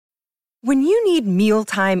When you need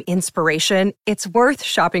mealtime inspiration, it's worth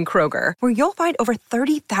shopping Kroger, where you'll find over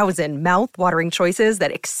 30,000 mouth-watering choices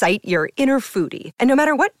that excite your inner foodie. And no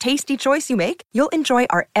matter what tasty choice you make, you'll enjoy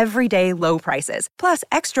our everyday low prices, plus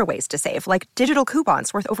extra ways to save, like digital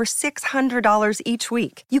coupons worth over $600 each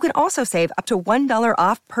week. You can also save up to $1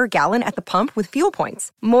 off per gallon at the pump with fuel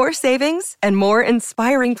points. More savings and more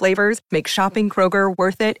inspiring flavors make shopping Kroger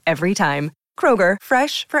worth it every time. Kroger,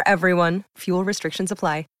 fresh for everyone. Fuel restrictions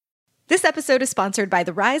apply. This episode is sponsored by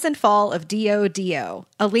The Rise and Fall of D.O.D.O.,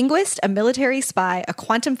 a linguist, a military spy, a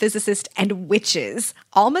quantum physicist, and witches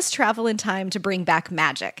all must travel in time to bring back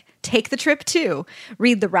magic. Take the trip, too.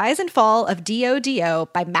 Read The Rise and Fall of D.O.D.O.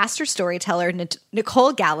 by master storyteller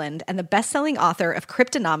Nicole Galland and the best-selling author of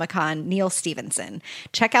Cryptonomicon, Neil Stevenson.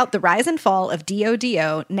 Check out The Rise and Fall of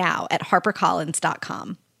D.O.D.O. now at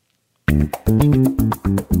HarperCollins.com.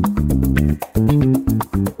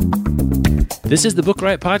 This is the Book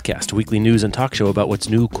Riot Podcast, a weekly news and talk show about what's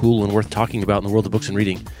new, cool, and worth talking about in the world of books and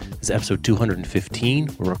reading. This is episode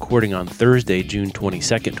 215. We're recording on Thursday, June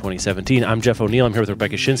 22nd, 2017. I'm Jeff O'Neill. I'm here with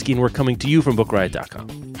Rebecca Schinsky, and we're coming to you from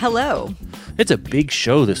BookRiot.com. Hello. It's a big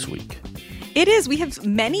show this week. It is. We have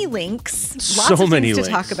many links. Lots So of many things links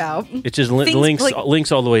to talk about. It's just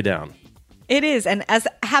links all the way down. It is. And as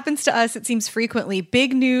happens to us, it seems frequently,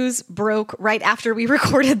 big news broke right after we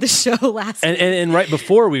recorded the show last week. And right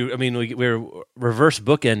before we're reverse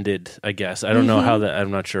bookended, I guess. I don't know how that,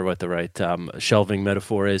 I'm not sure what the right shelving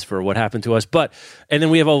metaphor is for what happened to us. And then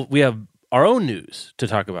we have our own news to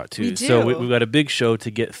talk about too. We do. So we've got a big show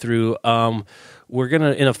to get through. We're going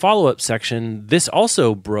to, in a follow-up section, this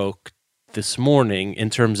also broke this morning in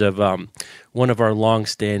terms of one of our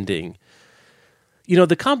long-standing. You know,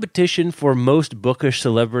 the competition for most bookish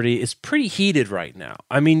celebrity is pretty heated right now.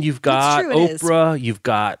 I mean, you've got Oprah, you've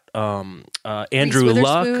got Andrew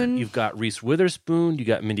Luck, you've got Reese Witherspoon, you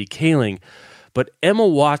got Mindy Kaling. But Emma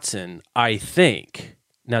Watson, I think,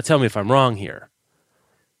 now tell me if I'm wrong here,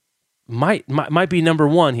 might be number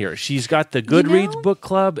one here. She's got the Goodreads book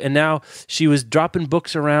club, and now she was dropping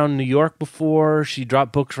books around New York before. She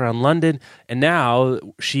dropped books around London, and now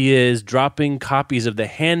she is dropping copies of The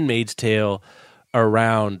Handmaid's Tale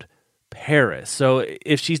around Paris. So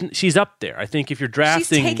if she's up there, I think if you're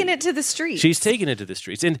drafting, she's taking it to the streets. She's taking it to the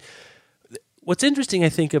streets. And what's interesting, I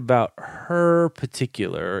think, about her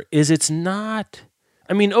particular is it's not.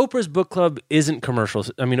 I mean, Oprah's book club isn't commercial.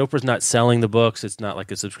 I mean, Oprah's not selling the books. It's not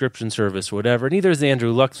like a subscription service or whatever. Neither is the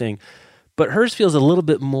Andrew Luck thing. But hers feels a little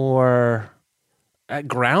bit more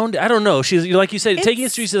ground. I don't know. She's like you said, taking it to the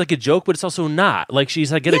streets is like a joke, but it's also not. Like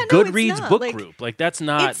she's like a Goodreads book group. Like that's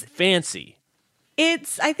not fancy.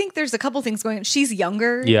 I think there's a couple things going on. She's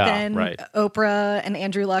younger than Oprah and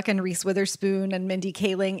Andrew Luck and Reese Witherspoon and Mindy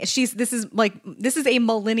Kaling. This is a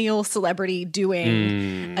millennial celebrity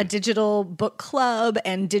doing a digital book club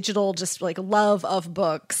and digital just like love of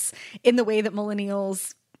books in the way that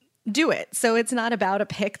millennials do it. So it's not about a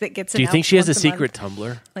pick that gets. Do you think she has a secret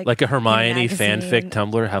Tumblr, like a Hermione fanfic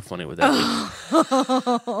Tumblr? How funny would that be?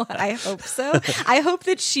 I hope so. I hope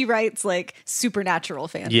that she writes like supernatural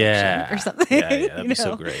fanfiction or something. Yeah, that'd be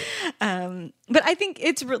so great. But I think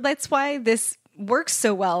that's why this works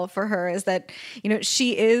so well for her is that, you know,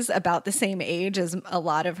 she is about the same age as a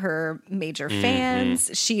lot of her major fans.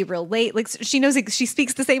 She she knows, she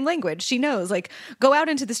speaks the same language. She knows, like, go out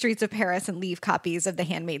into the streets of Paris and leave copies of The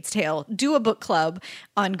Handmaid's Tale. Do a book club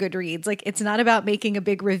on Goodreads. Like, it's not about making a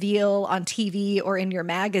big reveal on TV or in your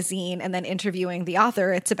magazine and then interviewing the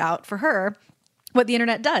author. It's about, for her, what the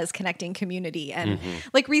internet does, connecting community. And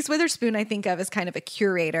like Reese Witherspoon, I think of as kind of a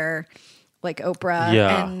curator, like Oprah,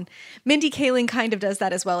 and Mindy Kaling kind of does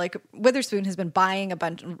that as well. Like Witherspoon has been buying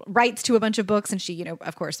rights to a bunch of books, and she, you know,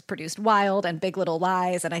 of course, produced Wild and Big Little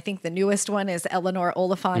Lies, and I think the newest one is Eleanor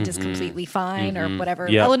Oliphant is Completely Fine or whatever.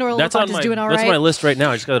 Yeah. Eleanor Oliphant is doing all right. That's on my list right now.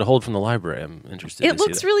 I just got it hold from the library. I'm interested. It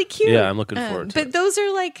looks really cute. Yeah, I'm looking forward to it. But those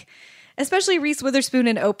are like, especially Reese Witherspoon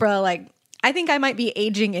and Oprah, like, I think I might be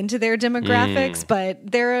aging into their demographics,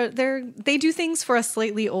 but they do things for a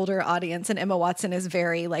slightly older audience, and Emma Watson is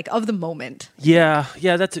very like of the moment. Yeah,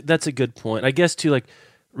 that's a good point. I guess too, like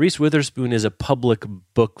Reese Witherspoon is a public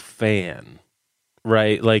book fan,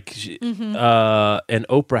 right? Like, and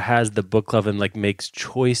Oprah has the book club and like makes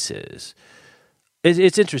choices.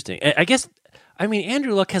 It's interesting. I guess. I mean,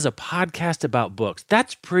 Andrew Luck has a podcast about books.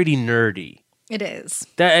 That's pretty nerdy. It is.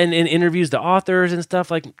 That and interviews the authors and stuff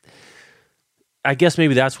like. I guess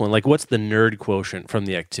maybe that's one. Like, what's the nerd quotient from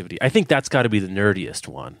the activity? I think that's got to be the nerdiest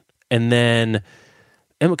one. And then,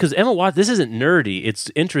 because Emma Watson, this isn't nerdy. It's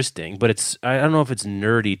interesting, but I don't know if it's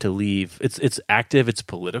nerdy to leave. It's active. It's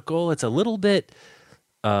political. It's a little bit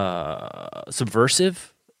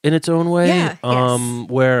subversive. in its own way. Yeah, yes.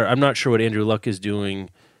 Where I'm not sure what Andrew Luck is doing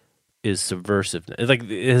is subversive. It's like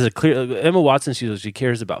it has a clear Emma Watson. She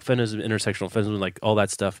cares about feminism, intersectional feminism, like all that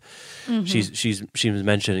stuff. She was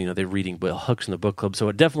mentioning, they're reading Bell Hooks in the book club, so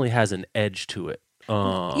it definitely has an edge to it.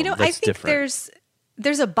 I That's think different.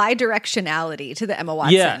 there's a bidirectionality to the Emma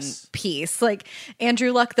Watson piece. Like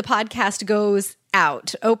Andrew Luck, the podcast goes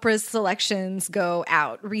out. Oprah's selections go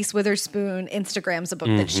out. Reese Witherspoon Instagrams a book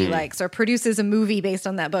that she likes or produces a movie based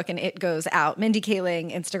on that book and it goes out. Mindy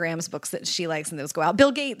Kaling Instagrams books that she likes and those go out.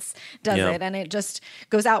 Bill Gates does it and it just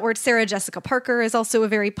goes outward. Sarah Jessica Parker is also a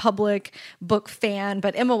very public book fan,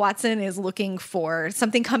 but Emma Watson is looking for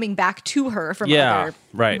something coming back to her from other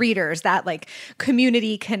readers, that like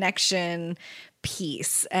community connection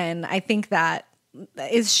piece. And I think that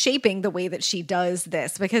is shaping the way that she does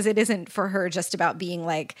this, because it isn't for her just about being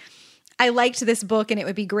like, I liked this book and it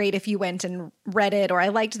would be great if you went and read it, or I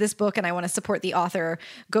liked this book and I want to support the author,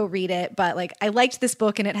 go read it. But like, I liked this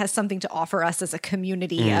book and it has something to offer us as a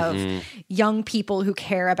community of young people who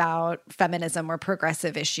care about feminism or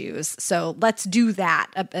progressive issues. So let's do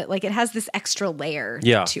that. Like it has this extra layer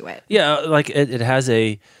to it. Yeah, like it has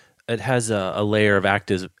a layer of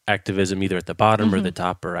activism either at the bottom or the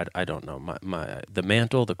top, or I don't know, the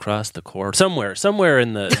mantle, the crust, the core, somewhere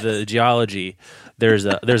in the geology there's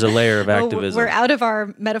a layer of activism. We're out of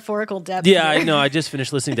our metaphorical depth. Yeah, here. I know. I just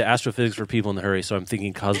finished listening to Astrophysics for People in a Hurry, so I'm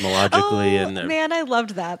thinking cosmologically. Man, I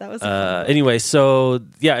loved that. That was fun. Anyway. So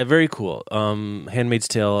yeah, very cool. Handmaid's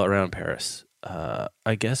Tale around Paris.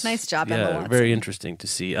 I guess. Nice job, Emma Watson. Very interesting to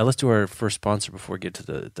see. Let's do our first sponsor before we get to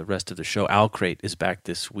the rest of the show. Alcrate is back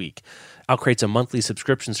this week. Alcrate's a monthly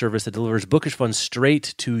subscription service that delivers bookish fun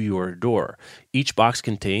straight to your door. Each box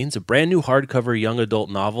contains a brand new hardcover young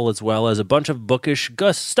adult novel, as well as a bunch of bookish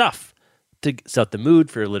stuff to set the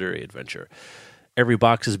mood for your literary adventure. Every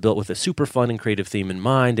box is built with a super fun and creative theme in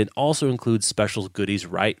mind, and also includes special goodies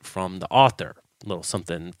right from the author. A little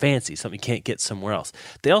something fancy, something you can't get somewhere else.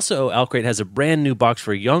 Alcrate has a brand new box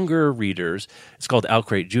for younger readers. It's called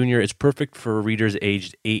Alcrate Junior. It's perfect for readers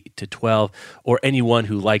aged 8 to 12 or anyone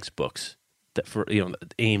who likes books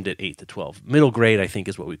aimed at 8 to 12. Middle grade, I think,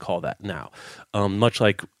 is what we call that now. Much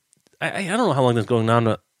like, I don't know how long that's going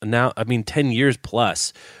on now. I mean, 10 years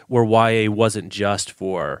plus, where YA wasn't just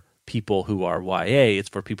for people who are YA, it's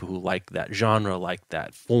for people who like that genre, like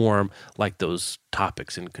that form, like those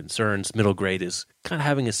topics and concerns. Middle grade is kind of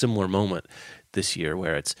having a similar moment this year,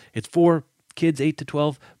 where it's for kids 8 to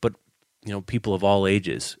 12, but people of all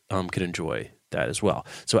ages can enjoy that as well.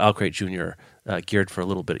 So Alcrate Junior, geared for a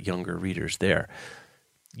little bit younger readers there.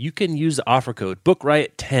 You can use the offer code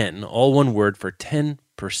BookRiot10, all one word, for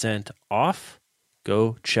 10% off.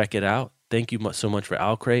 Go check it out. Thank you so much for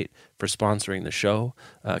Alcrate for sponsoring the show,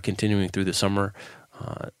 continuing through the summer.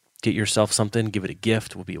 Get yourself something, give it a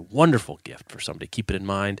gift. It will be a wonderful gift for somebody. Keep it in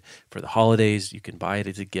mind for the holidays. You can buy it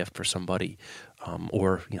as a gift for somebody,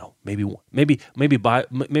 or maybe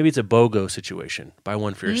it's a BOGO situation. Buy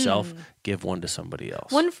one for yourself, give one to somebody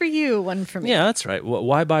else. One for you, one for me. Yeah, that's right.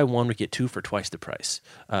 Why buy one? We get two for twice the price.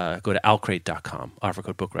 Go to alcrate.com. Offer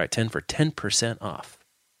code BookRiot10 for 10% off.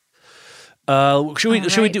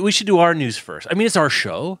 We should do our news first. I mean, it's our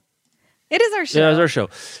show. It is our show. Yeah, it's our show.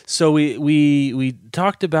 So we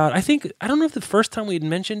talked about, I don't know if the first time we had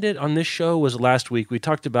mentioned it on this show was last week. We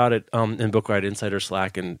talked about it in Book Riot Insider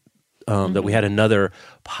Slack, and that we had another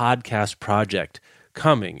podcast project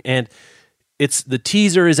coming. And the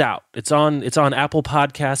teaser is out. It's on Apple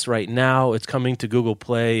Podcasts right now. It's coming to Google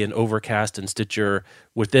Play and Overcast and Stitcher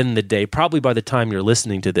within the day. Probably by the time you're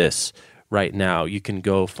listening to this right now, you can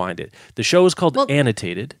go find it. The show is called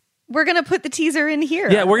Annotated. We're going to put the teaser in here.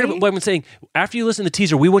 Yeah, we're going to. I'm saying, after you listen to the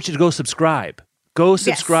teaser, we want you to go subscribe. Go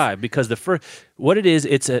subscribe, because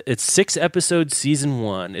it's 6 episodes, season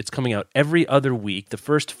 1. It's coming out every other week. The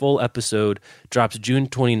first full episode drops June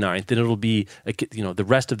 29th, and it'll be the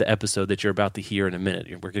rest of the episode that you're about to hear in a minute.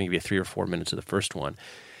 We're going to give you 3 or 4 minutes of the first one.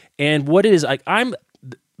 And what it is, I'm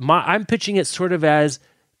pitching it sort of as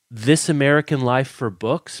This American Life for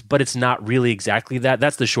books, but it's not really exactly that.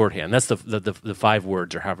 That's the shorthand. That's the 5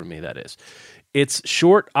 words or however many that is. It's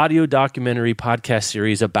short audio documentary podcast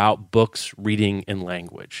series about books, reading, and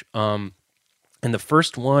language. And the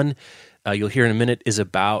first one you'll hear in a minute is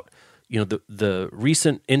about the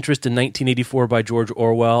recent interest in 1984 by George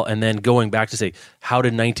Orwell, and then going back to say, how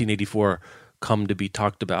did 1984 come to be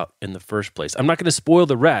talked about in the first place? I'm not going to spoil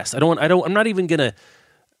the rest. I don't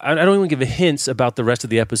even give hints about the rest of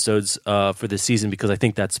the episodes for this season, because I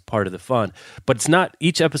think that's part of the fun. But it's not.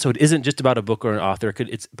 Each episode isn't just about a book or an author.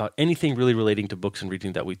 It's about anything really relating to books and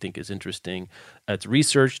reading that we think is interesting. It's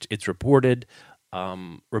researched. It's reported.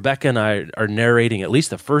 Rebecca and I are narrating at least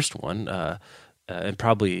the first one, and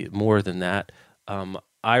probably more than that.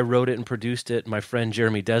 I wrote it and produced it. My friend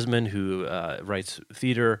Jeremy Desmond, who writes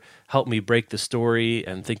theater, helped me break the story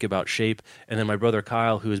and think about shape. And then my brother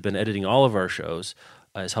Kyle, who has been editing all of our shows,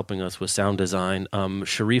 is helping us with sound design.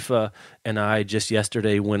 Sharifa and I just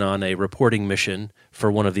yesterday went on a reporting mission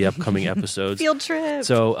for one of the upcoming episodes. Field trip.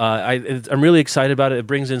 So I'm really excited about it. It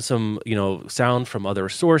brings in some sound from other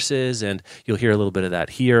sources, and you'll hear a little bit of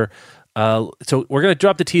that here. So we're going to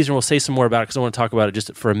drop the teaser and we'll say some more about it because I want to talk about it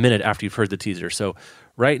just for a minute after you've heard the teaser. So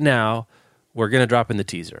right now, we're going to drop in the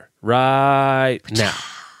teaser. Right now.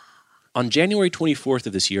 On January 24th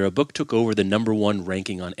of this year, a book took over the #1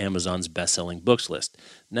 ranking on Amazon's best-selling books list.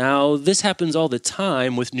 Now, this happens all the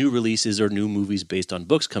time with new releases or new movies based on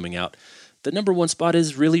books coming out. The #1 spot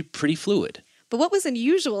is really pretty fluid. But what was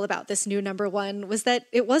unusual about this new #1 was that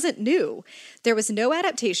it wasn't new. There was no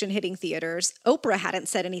adaptation hitting theaters, Oprah hadn't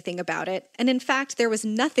said anything about it, and in fact, there was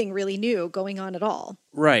nothing really new going on at all.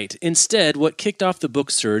 Right. Instead, what kicked off the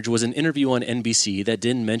book surge was an interview on NBC that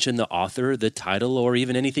didn't mention the author, the title, or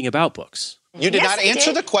even anything about books. You did not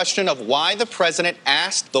answer the question of why the president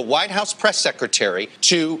asked the White House press secretary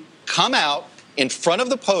to come out in front of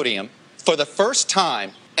the podium for the first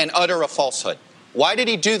time and utter a falsehood. Why did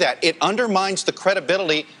he do that? It undermines the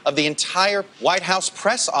credibility of the entire White House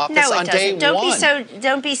press office on day one.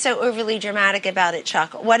 Don't be so overly dramatic about it,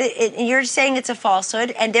 Chuck. You're saying it's a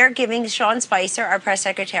falsehood, and they're giving Sean Spicer, our press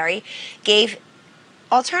secretary, gave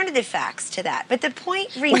alternative facts to that. But the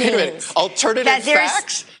point remains. Wait a minute. Alternative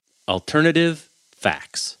facts? Alternative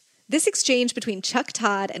facts. This exchange between Chuck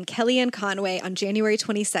Todd and Kellyanne Conway on January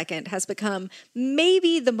 22nd has become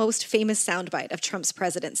maybe the most famous soundbite of Trump's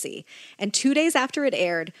presidency. And 2 days after it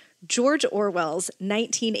aired, George Orwell's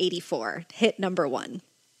 1984 hit #1.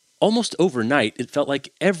 Almost overnight, it felt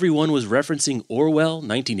like everyone was referencing Orwell,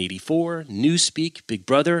 1984, Newspeak, Big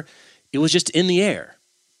Brother. It was just in the air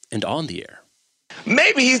and on the air.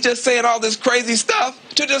 Maybe he's just saying all this crazy stuff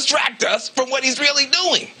to distract us from what he's really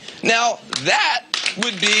doing. Now, that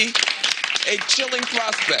would be a chilling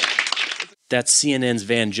prospect. That's CNN's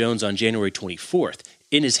Van Jones on January 24th.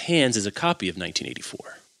 In his hands is a copy of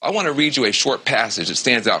 1984. I want to read you a short passage that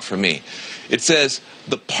stands out for me. It says,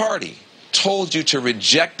 "The party told you to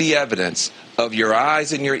reject the evidence of your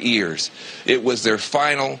eyes and your ears. It was their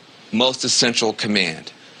final, most essential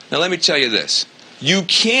command." Now, let me tell you this. You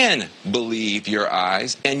can believe your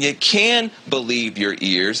eyes and you can believe your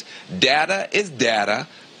ears. Data is data.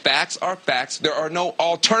 Facts are facts. There are no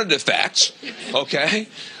alternative facts, okay?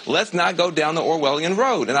 Let's not go down the Orwellian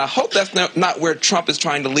road. And I hope that's not where Trump is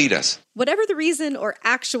trying to lead us. Whatever the reason or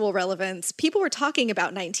actual relevance, people were talking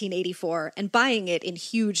about 1984 and buying it in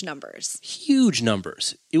huge numbers. Huge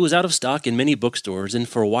numbers. It was out of stock in many bookstores, and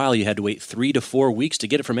for a while you had to wait 3 to 4 weeks to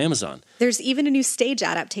get it from Amazon. There's even a new stage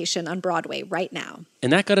adaptation on Broadway right now.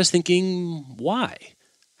 And that got us thinking, why?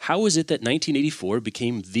 How is it that 1984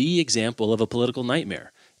 became the example of a political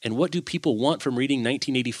nightmare? And what do people want from reading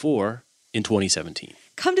 1984 in 2017?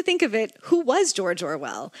 Come to think of it, who was George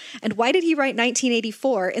Orwell? And why did he write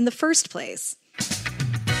 1984 in the first place?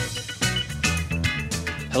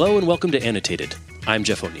 Hello and welcome to Annotated. I'm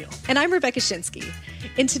Jeff O'Neill. And I'm Rebecca Schinsky.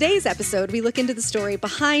 In today's episode, we look into the story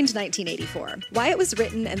behind 1984, why it was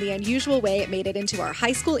written and the unusual way it made it into our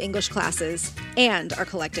high school English classes and our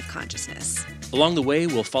collective consciousness. Along the way,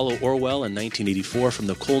 we'll follow Orwell in 1984 from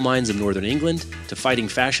the coal mines of northern England to fighting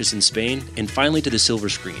fascists in Spain and finally to the silver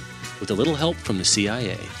screen, with a little help from the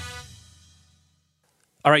CIA.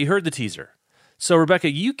 All right, you heard the teaser. So, Rebecca,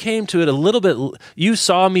 you came to it a little bit. You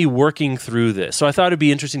saw me working through this, so I thought it'd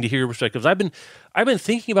be interesting to hear your perspectives. I've been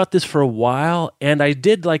thinking about this for a while, and I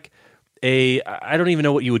did I don't even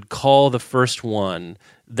know what you would call the first one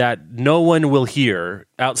that no one will hear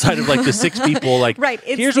outside of the 6 people. Right,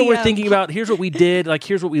 here's what we're thinking about. Here's what we did.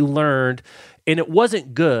 Here's what we learned, and it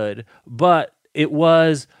wasn't good, but it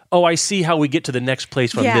was, I see how we get to the next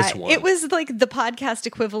place from this one. It was like the podcast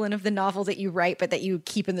equivalent of the novel that you write, but that you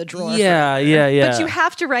keep in the drawer. Yeah. But you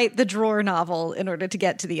have to write the drawer novel in order to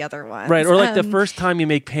get to the other one. Right, or the first time you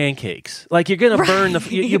make pancakes. You're going to burn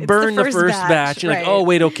you burn the first batch. You're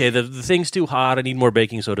okay, the thing's too hot. I need more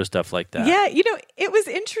baking soda, stuff like that. Yeah, it was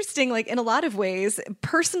interesting, in a lot of ways.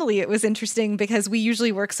 Personally, it was interesting because we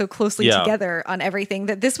usually work so closely together on everything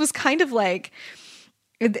that this was kind of like...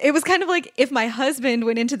 It was kind of like if my husband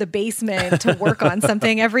went into the basement to work on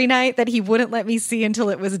something every night that he wouldn't let me see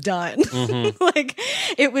until it was done. Mm-hmm.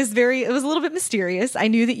 It was a little bit mysterious. I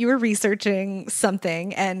knew that you were researching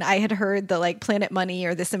something, and I had heard the Planet Money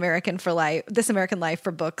or This American Life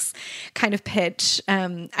for books kind of pitch.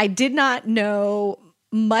 I did not know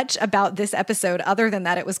much about this episode other than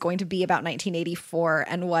that it was going to be about 1984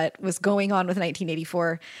 and what was going on with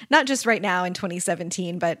 1984, not just right now in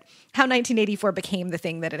 2017, but how 1984 became the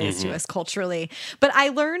thing that it is to us culturally. But I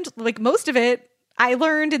learned, like, most of it I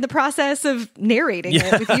learned in the process of narrating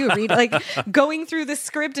it with you, like going through the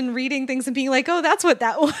script and reading things and being like, oh, that's what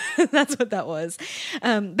that was. That's what that was.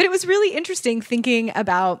 But it was really interesting thinking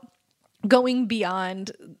about going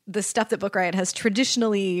beyond the stuff that Book Riot has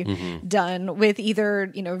traditionally done with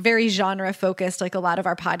either, very genre focused, like a lot of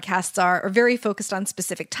our podcasts are, or very focused on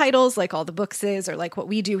specific titles, like All the Books is, or like what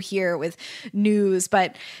we do here with news,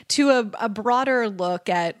 but to a broader look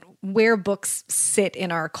at where books sit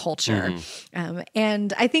in our culture.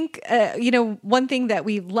 And I think, one thing that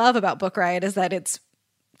we love about Book Riot is that it's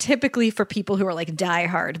typically for people who are like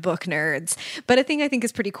diehard book nerds. But a thing I think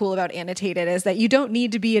is pretty cool about Annotated is that you don't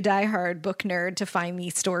need to be a diehard book nerd to find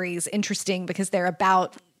these stories interesting, because they're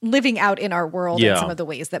about living out in our world and some of the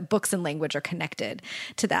ways that books and language are connected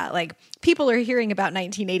to that. Like, people are hearing about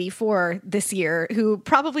 1984 this year who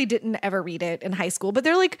probably didn't ever read it in high school, but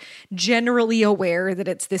they're like generally aware that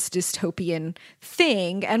it's this dystopian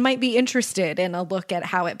thing and might be interested in a look at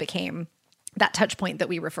how it became that touch point that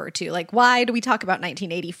we refer to. Like, why do we talk about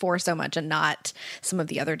 1984 so much and not some of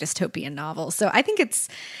the other dystopian novels? So I think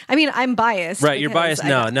I'm biased. Right, you're biased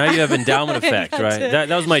now. Now you have endowment effect, right? That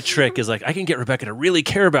was my trick, is like, I can get Rebecca to really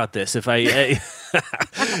care about this if I...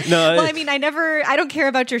 No, well, I don't care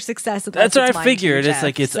about your success. That's what I figured. It's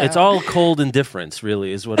like, it's all cold indifference,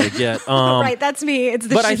 really, is what I get. Right, that's me. It's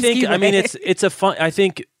the But I think, it's a fun... I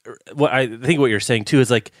think what you're saying too is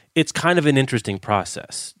like, it's kind of an interesting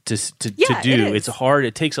process to do. It's hard.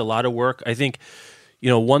 It takes a lot of work. I think,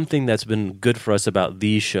 one thing that's been good for us about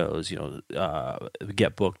these shows,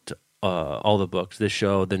 Get Booked, All the Books, this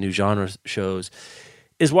show, the new genre shows,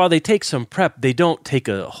 is while they take some prep, they don't take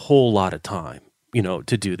a whole lot of time, to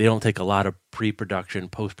do. They don't take a lot of pre-production,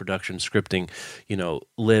 post-production, scripting.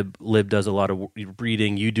 Lib does a lot of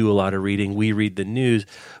reading. You do a lot of reading. We read the news,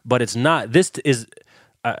 but it's not. This is.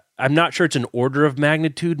 I'm not sure it's an order of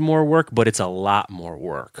magnitude more work, but it's a lot more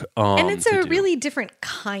work. And it's a really different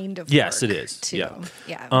kind of work. Yes, it is. Too.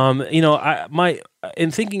 Yeah.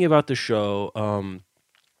 In thinking about the show,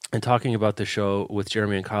 and talking about the show with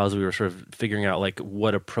Jeremy and Kyle, as we were sort of figuring out like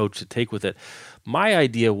what approach to take with it, my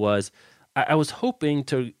idea was I'm hoping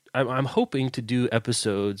to do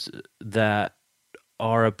episodes that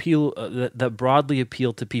are that broadly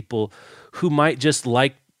appeal to people who might just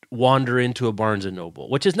like wander into a Barnes and Noble,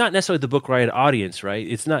 which is not necessarily the Book Riot audience, right?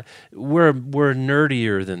 It's not. We're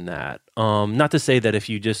nerdier than that. Not to say that if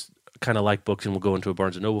you just kind of like books and will go into a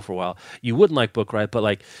Barnes and Noble for a while, you wouldn't like Book Riot, but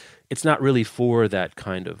like, it's not really for that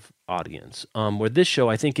kind of audience. Where this show,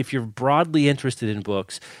 I think, if you're broadly interested in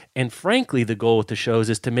books, and frankly, the goal with the shows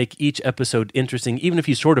is to make each episode interesting, even if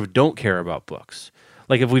you sort of don't care about books.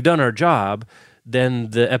 Like, if we've done our job, then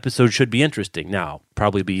the episode should be interesting. Now,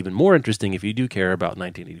 probably be even more interesting if you do care about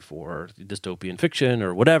 1984 or dystopian fiction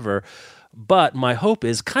or whatever. But my hope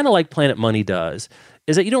is, kind of like Planet Money does,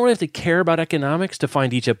 is that you don't really have to care about economics to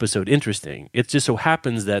find each episode interesting. It just so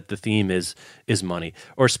happens that the theme is money.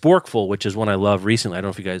 Or Sporkful, which is one I love recently. I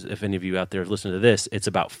don't know if any of you out there have listened to this. It's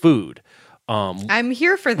about food. I'm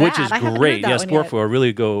here for that. Which is great. Yeah, Sporkful. I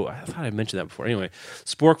really go. I thought I mentioned that before. Anyway,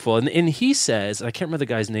 Sporkful, and he says, I can't remember the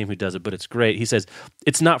guy's name who does it, but it's great. He says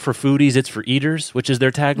it's not for foodies, it's for eaters, which is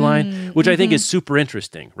their tagline, which I think is super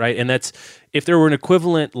interesting, right? And that's, if there were an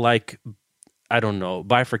equivalent like, I don't know,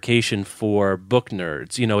 Bifurcation for book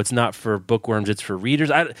nerds. It's not for bookworms, it's for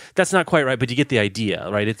readers. That's not quite right, but you get the idea,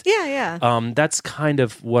 right? It's that's kind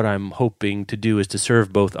of what I'm hoping to do, is to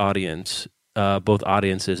serve both audiences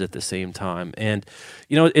at the same time. And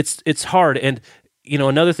it's hard. And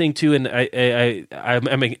another thing too, and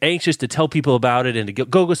I'm anxious to tell people about it and to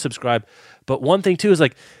go subscribe. But one thing too is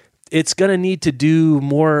like, it's going to need to do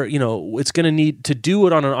more, it's going to need to do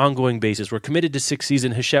it on an ongoing basis. We're committed to 6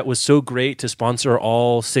 seasons. Hachette was so great to sponsor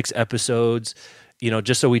all 6 episodes,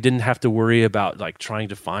 just so we didn't have to worry about like trying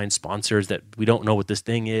to find sponsors that we don't know what this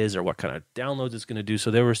thing is or what kind of downloads it's going to do. So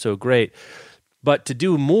they were so great. But to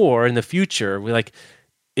do more in the future,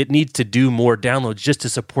 it needs to do more downloads just to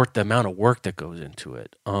support the amount of work that goes into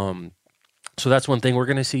it. So that's one thing we're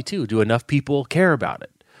going to see too. Do enough people care about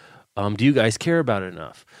it? Do you guys care about it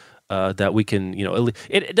enough? That we can,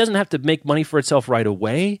 it doesn't have to make money for itself right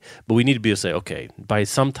away, but we need to be able to say, okay, by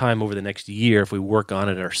sometime over the next year, if we work on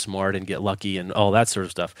it, are smart and get lucky and all that sort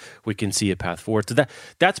of stuff, we can see a path forward. So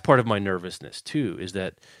that's part of my nervousness too, is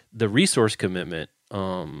that the resource commitment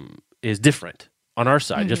is different on our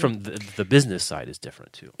side, just from the business side is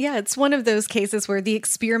different too. Yeah, it's one of those cases where the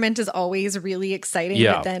experiment is always really exciting,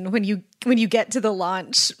 but then when you when you get to the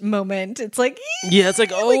launch moment, it's like, Yeah, it's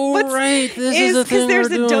like, oh, what's- right, this is a thing there's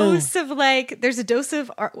we're a doing. dose of like, there's a dose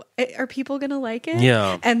of are people gonna like it?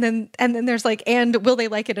 Yeah. and then there's like, and will they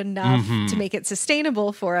like it enough Mm-hmm. to make it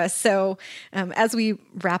sustainable for us? So as we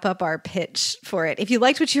wrap up our pitch for it, if you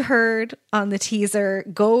liked what you heard on the teaser,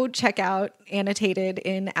 go check out Annotated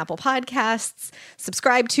in Apple Podcasts,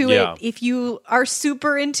 subscribe to Yeah. it. If you are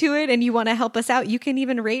super into it and you want to help us out, you can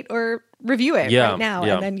even rate or review it Yeah, right now,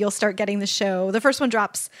 yeah. and then you'll start getting the show. The first one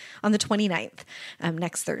drops on the 29th,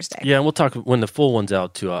 next Thursday. Yeah, and we'll talk when the full one's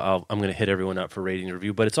out too. I'm going to hit everyone up for rating and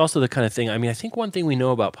review, but it's also the kind of thing. I mean, I think one thing we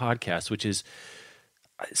know about podcasts, which is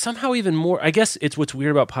somehow even more, I guess it's what's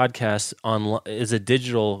weird about podcasts is a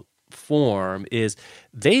digital form, is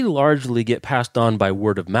they largely get passed on by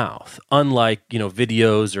word of mouth, unlike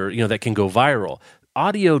videos or that can go viral.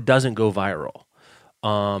 Audio doesn't go viral.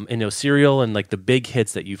 And Serial and like the big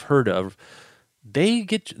hits that you've heard of, they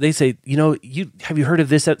say, have you heard of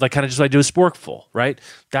this? Like kind of just like do a sporkful, right?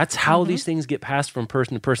 That's how these things get passed from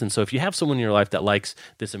person to person. So if you have someone in your life that likes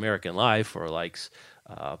This American Life or likes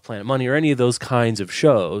Planet Money or any of those kinds of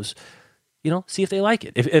shows, see if they like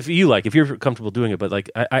it. If you're comfortable doing it, but like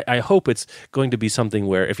I hope it's going to be something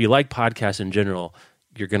where if you like podcasts in general,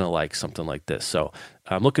 you're going to like something like this. So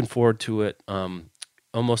I'm looking forward to it.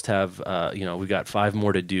 Almost have, we got 5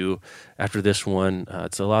 more to do after this one.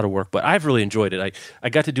 It's a lot of work, but I've really enjoyed it. I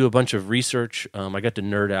got to do a bunch of research. I got to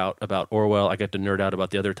nerd out about Orwell. I got to nerd out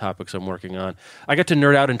about the other topics I'm working on. I got to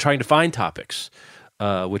nerd out in trying to find topics,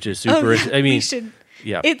 which is super. I mean,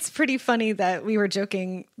 yeah. It's pretty funny that we were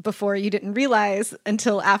joking before. You didn't realize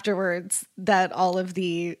until afterwards that all of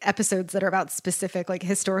the episodes that are about specific like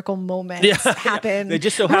historical moments happen. They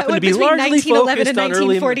just so happen to be between largely 1911 focused and on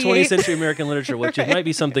early 1948. 20th century American literature, which it might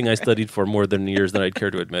be something I studied for more than years than I'd care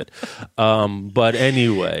to admit. But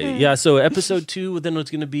anyway, yeah. So episode 2, then it's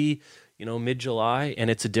going to be mid-July, and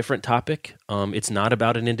it's a different topic. It's not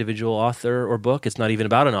about an individual author or book. It's not even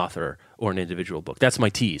about an author or an individual book. That's my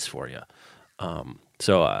tease for you.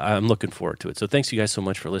 So I'm looking forward to it. So thanks you guys so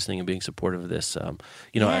much for listening and being supportive of this.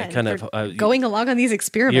 I kind of going along on these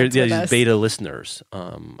experiments with these us. beta listeners.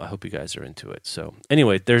 I hope you guys are into it. So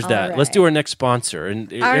anyway, there's that. All Let's right. do our next sponsor.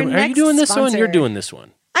 And Our are you next doing this one? sponsor- You're doing this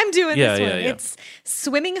one. I'm doing Yeah, this one. yeah, yeah. It's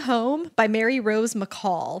Swimming Home by Mary Rose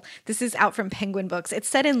McCall. This is out from Penguin Books. It's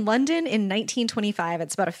set in London in 1925.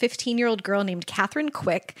 It's about a 15-year-old girl named Catherine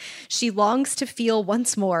Quick. She longs to feel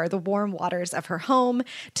once more the warm waters of her home,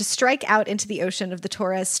 to strike out into the ocean of the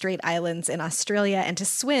Torres Strait Islands in Australia, and to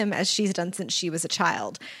swim as she's done since she was a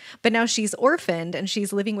child. But now she's orphaned and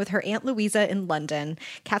she's living with her Aunt Louisa in London.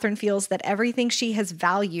 Catherine feels that everything she has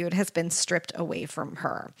valued has been stripped away from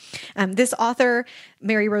her. This author,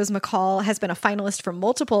 Mary Rose McCall, has been a finalist for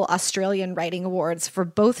multiple Australian Writing Awards for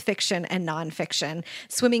both fiction and nonfiction.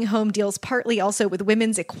 Swimming Home deals partly also with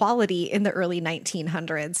women's equality in the early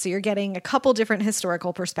 1900s. So you're getting a couple different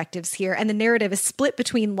historical perspectives here, and the narrative is split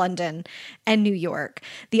between London and New York.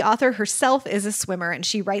 The author herself is a swimmer, and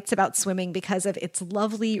she writes about swimming because of its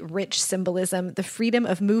lovely, rich symbolism, the freedom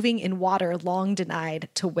of moving in water long denied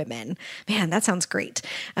to women. Man, that sounds great.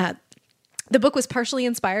 The book was partially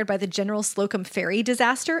inspired by the General Slocum Ferry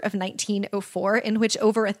disaster of 1904, in which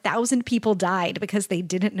over 1,000 people died because they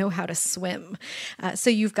didn't know how to swim. So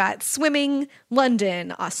you've got swimming,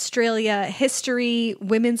 London, Australia, history,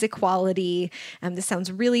 women's equality. This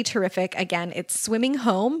sounds really terrific. Again, it's Swimming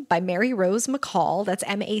Home by Mary Rose McCall. That's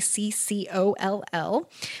MacColl.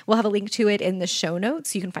 We'll have a link to it in the show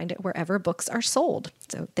notes. You can find it wherever books are sold.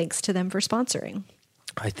 So thanks to them for sponsoring.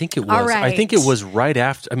 I think it was. All right. I think it was right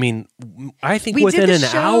after. I mean, I think We within did the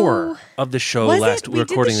an show- hour of the show Was last it? We did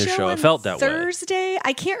recording the show show. on It felt that way. Thursday.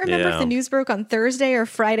 I can't remember if Yeah. the news broke on Thursday or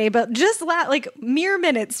Friday, but just like mere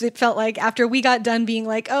minutes, it felt like after we got done being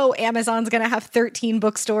like, "Oh, Amazon's going to have 13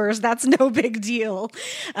 bookstores. That's no big deal."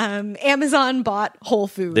 Amazon bought Whole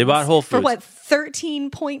Foods. They bought Whole for Foods. what?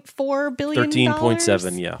 $13.4 billion.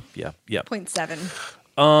 13.7. Yeah.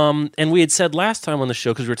 0.7. And we had said last time on the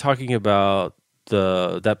show, because we were talking about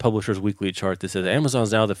that Publisher's Weekly chart that says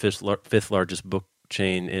Amazon's now the fifth largest book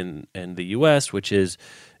chain in the U.S., which is,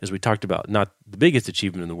 as we talked about, not the biggest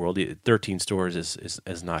achievement in the world. 13 stores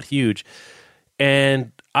is not huge.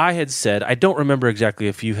 And I had said, I don't remember exactly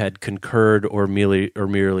if you had concurred or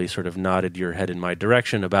merely sort of nodded your head in my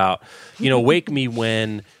direction about, wake me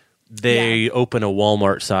when they open a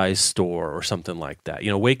Walmart-sized store or something like that.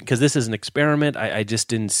 Because this is an experiment. I just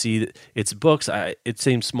didn't see its books. It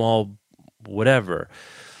seemed small, whatever.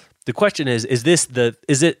 The question is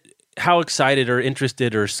it how excited or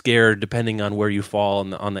interested or scared, depending on where you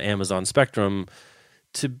fall on the Amazon spectrum,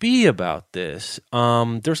 to be about this?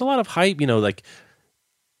 There's a lot of hype, like,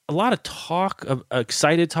 a lot of talk,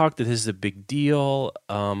 excited talk that this is a big deal.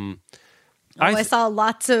 I saw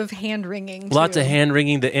lots of hand wringing. Lots of hand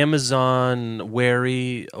wringing. The Amazon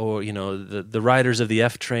wary, or the riders of the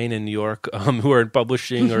F train in New York, who are in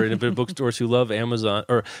publishing or in bookstores who love Amazon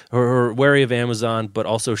or wary of Amazon, but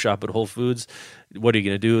also shop at Whole Foods. What are you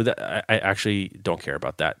going to do? I actually don't care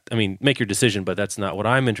about that. I mean, make your decision, but that's not what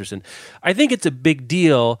I'm interested in. I think it's a big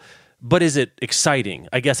deal, but is it exciting?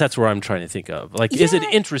 I guess that's where I'm trying to think of. Like, is it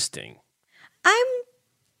interesting?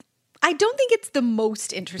 I don't think it's the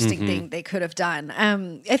most interesting thing they could have done.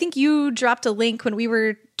 I think you dropped a link when we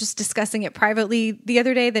were just discussing it privately the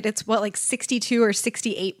other day that it's like 62 or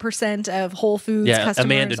 68% of Whole Foods customers.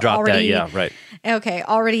 Amanda dropped already, that. Yeah, right. Okay,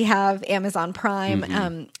 already have Amazon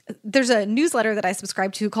Prime. There's a newsletter that I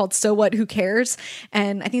subscribe to called So What, Who Cares?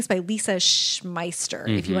 And I think it's by Lisa Schmeister,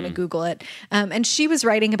 if you want to Google it. And she was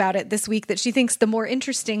writing about it this week that she thinks the more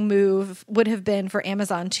interesting move would have been for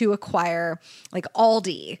Amazon to acquire like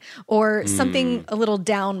Aldi or something a little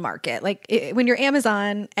down market. Like when you're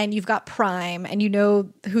Amazon and you've got Prime and you know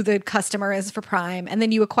who the customer is for Prime, and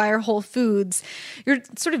then you acquire Whole Foods,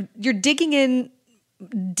 you're digging in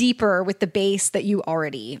deeper with the base that you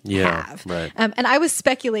already have. Right. And I was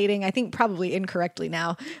speculating, I think probably incorrectly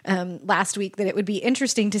now, last week, that it would be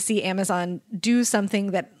interesting to see Amazon do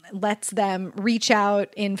something that lets them reach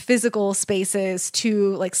out in physical spaces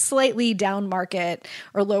to like slightly down market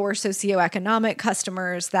or lower socioeconomic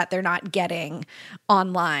customers that they're not getting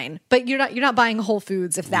online. But you're not buying Whole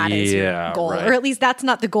Foods if that is your goal, right. or at least that's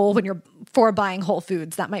not the goal when you're for buying Whole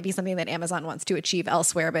Foods. That might be something that Amazon wants to achieve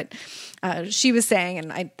elsewhere. But she was saying,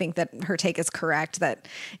 and I think that her take is correct, that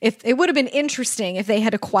if it would have been interesting if they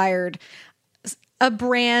had acquired a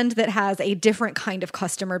brand that has a different kind of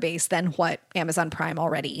customer base than what Amazon Prime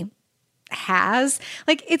already has.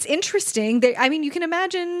 Like, it's interesting. You can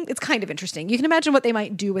imagine, it's kind of interesting. You can imagine what they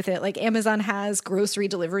might do with it. Like, Amazon has grocery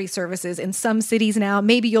delivery services in some cities now.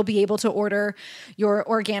 Maybe you'll be able to order your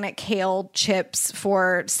organic kale chips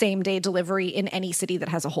for same day delivery in any city that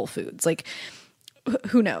has a Whole Foods. Like,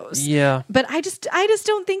 who knows? Yeah. But I just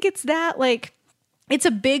don't think it's that, like, it's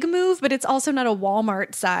a big move, but it's also not a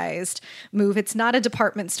Walmart-sized move. It's not a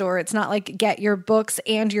department store. It's not like get your books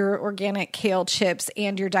and your organic kale chips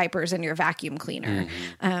and your diapers and your vacuum cleaner.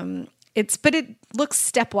 But it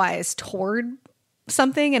looks stepwise toward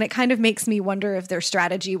something, and it kind of makes me wonder if their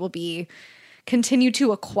strategy will be continue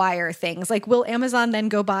to acquire things. Like, will Amazon then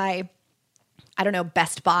go buy, I don't know,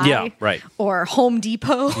 Best Buy or Home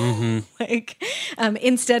Depot,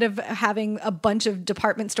 instead of having a bunch of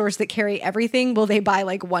department stores that carry everything, will they buy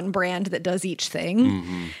like one brand that does each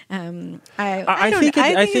thing? I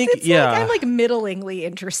think I'm like middlingly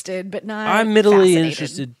interested, but not. I'm middlingly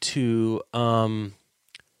interested too.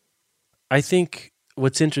 I think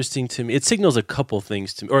what's interesting to me, it signals a couple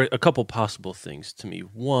things to me, or a couple possible things to me.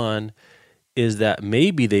 One is that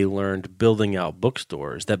maybe they learned building out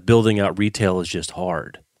bookstores, that building out retail is just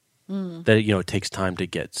hard. That, it takes time to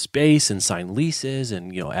get space and sign leases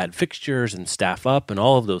and, add fixtures and staff up and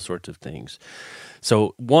all of those sorts of things.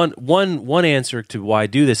 So one answer to why I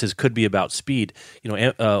do this could be about speed.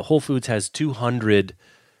 Whole Foods has 200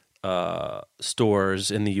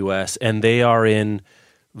 stores in the U.S., and they are in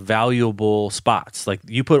valuable spots. Like,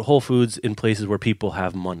 you put Whole Foods in places where people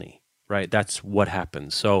have money, right? That's what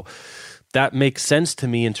happens. So that makes sense to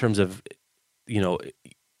me in terms of,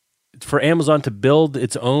 for Amazon to build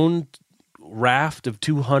its own raft of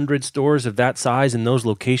 200 stores of that size in those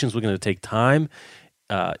locations was going to take time,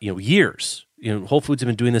 years. Whole Foods have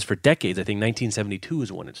been doing this for decades. I think 1972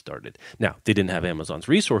 is when it started. Now, they didn't have Amazon's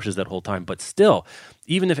resources that whole time, but still,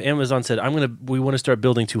 even if Amazon said, we want to start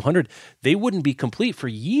building 200, they wouldn't be complete for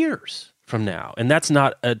years from now. And that's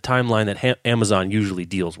not a timeline that Amazon usually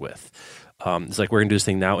deals with. It's like, we're going to do this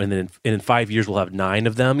thing now, and then in 5 years we'll have 9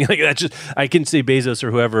 of them. Like, that's just, I can say Bezos or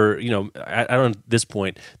whoever, I don't, at this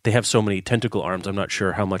point, they have so many tentacle arms. I'm not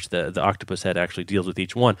sure how much the octopus head actually deals with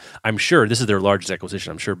each one. I'm sure this is their largest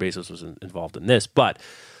acquisition. I'm sure Bezos was involved in this, but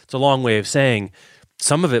it's a long way of saying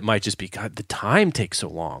some of it might just be, God, the time takes so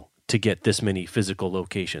long to get this many physical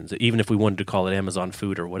locations, even if we wanted to call it Amazon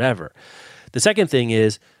Food or whatever. The second thing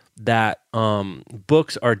is that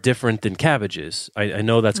books are different than cabbages. I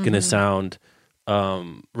know that's going to sound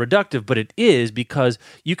reductive, but it is, because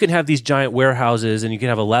you can have these giant warehouses and you can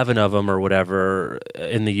have 11 of them or whatever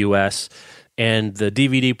in the U.S., and the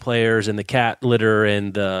DVD players and the cat litter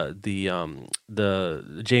and the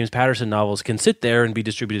James Patterson novels can sit there and be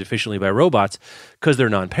distributed efficiently by robots because they're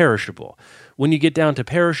non-perishable. When you get down to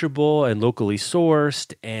perishable and locally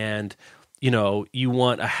sourced, and you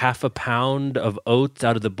want a half a pound of oats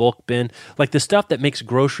out of the bulk bin, like the stuff that makes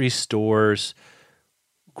grocery stores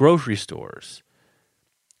grocery stores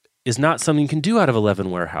is not something you can do out of 11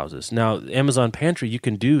 warehouses. Now, Amazon Pantry, you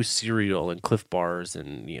can do cereal and Cliff Bars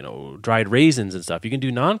and, dried raisins and stuff. You can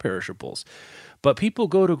do non-perishables. But people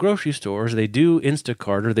go to grocery stores, they do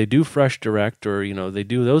Instacart or they do Fresh Direct or, they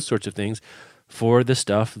do those sorts of things for the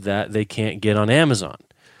stuff that they can't get on Amazon.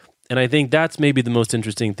 And I think that's maybe the most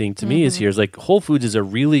interesting thing to me is like Whole Foods is a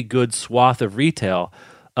really good swath of retail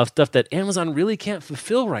of stuff that Amazon really can't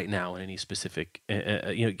fulfill right now in any specific,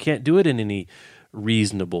 can't do it in any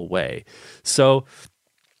reasonable way. So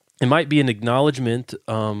it might be an acknowledgement,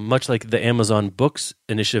 much like the Amazon Books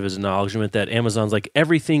initiative is an acknowledgement that Amazon's like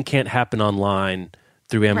everything can't happen online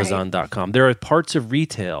through Amazon.com. Right. There are parts of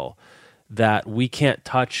retail that we can't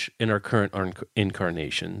touch in our current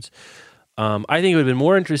incarnations. I think it would have been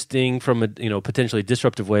more interesting from a potentially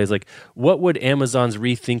disruptive way is like, what would Amazon's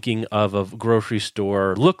rethinking of a grocery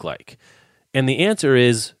store look like? And the answer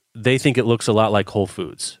is they think it looks a lot like Whole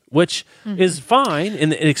Foods, which is fine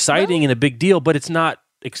and exciting and a big deal, but it's not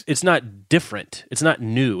different. It's not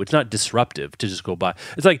new. It's not disruptive to just go buy.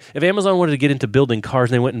 It's like if Amazon wanted to get into building cars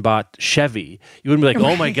and they went and bought Chevy, you wouldn't be like,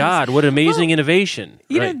 oh my God, what amazing innovation.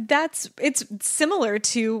 It's similar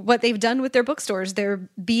to what they've done with their bookstores. They're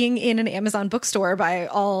being in an Amazon bookstore by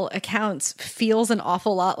all accounts feels an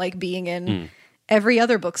awful lot like being in every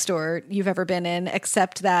other bookstore you've ever been in,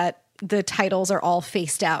 except that the titles are all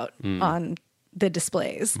faced out on the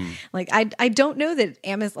displays. Like, I don't know that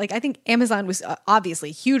I think Amazon was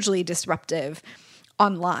obviously hugely disruptive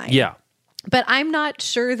online. Yeah. But I'm not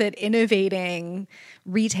sure that innovating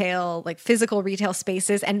retail, like physical retail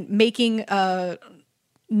spaces and making a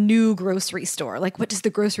new grocery store, like what does the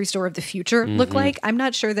grocery store of the future look like? I'm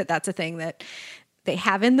not sure that that's a thing that they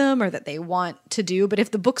have in them or that they want to do. But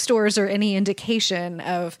if the bookstores are any indication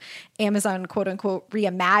of Amazon, quote unquote,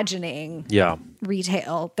 reimagining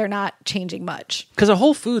retail, they're not changing much. Because a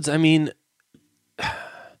Whole Foods, I mean,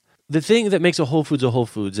 the thing that makes a Whole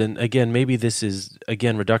Foods, and again, maybe this is,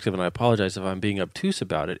 again, reductive, and I apologize if I'm being obtuse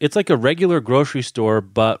about it. It's like a regular grocery store,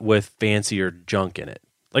 but with fancier junk in it.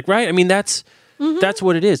 Like, right? I mean, that's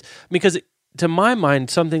what it is. Because to my mind,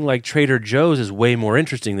 something like Trader Joe's is way more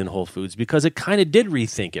interesting than Whole Foods because it kind of did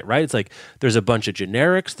rethink it, right? It's like there's a bunch of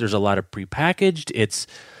generics, there's a lot of prepackaged.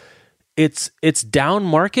 It's down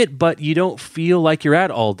market, but you don't feel like you're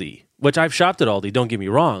at Aldi, which I've shopped at Aldi, don't get me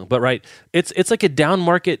wrong, but right, it's like a down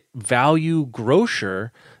market value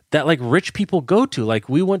grocer that like rich people go to. Like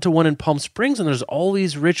we went to one in Palm Springs and there's all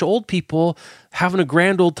these rich old people having a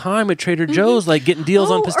grand old time at Trader Joe's, like getting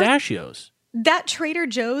deals on pistachios. That Trader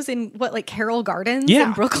Joe's in Carroll Gardens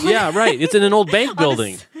in Brooklyn? Yeah, right. It's in an old bank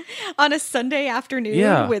building. On a Sunday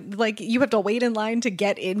afternoon with you have to wait in line to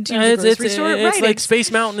get into the grocery store. It's like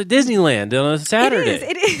Space Mountain at Disneyland on a Saturday.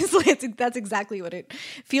 It is. That's exactly what it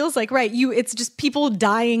feels like, right? It's just people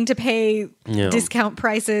dying to pay discount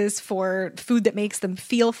prices for food that makes them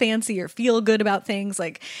feel fancy or feel good about things.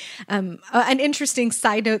 Like an interesting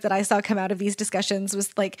side note that I saw come out of these discussions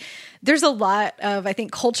was like there's a lot of, I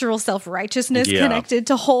think, cultural self-righteousness connected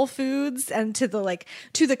to Whole Foods and to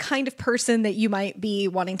the kind of person that you might be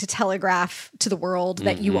wanting to telegraph to the world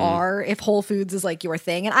that you are if Whole Foods is like your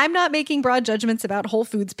thing. And I'm not making broad judgments about Whole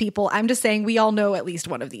Foods people. I'm just saying we all know at least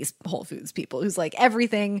one of these Whole Foods people who's like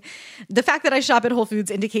everything. The fact that I shop at Whole Foods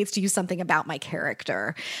indicates to you something about my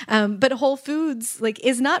character. But Whole Foods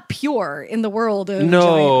is not pure in the world of giant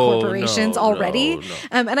corporations already. No.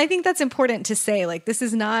 And I think that's important to say. Like this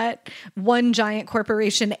is not one giant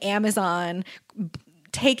corporation, Amazon,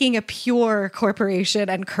 taking a pure corporation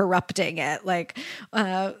and corrupting it. Like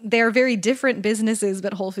they're very different businesses,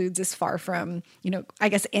 but Whole Foods is far from, I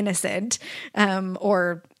guess, innocent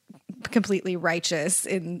or completely righteous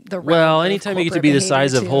in the realm. Well, anytime you get to be the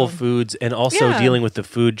size of Whole Foods and also dealing with the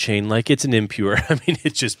food chain, like it's an impure. I mean,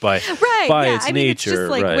 it's just by its nature. It's just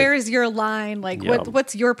like, where is your line? Like,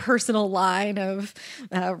 what's your personal line of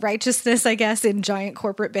righteousness? I guess in giant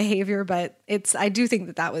corporate behavior, but I do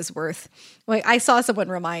think that was worth. Like, I saw someone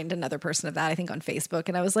remind another person of that, I think on Facebook,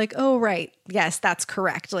 and I was like, oh, right. Yes, that's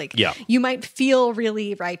correct. Like, you might feel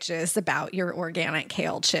really righteous about your organic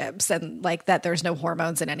kale chips and like that there's no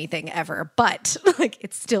hormones in anything ever, but like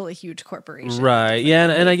it's still a huge corporation. Right. Yeah.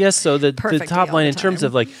 And I guess so the top line in terms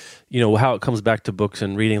of like, how it comes back to books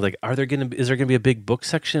and reading, like, is there going to be a big book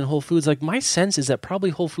section in Whole Foods? Like my sense is that probably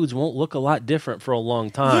Whole Foods won't look a lot different for a long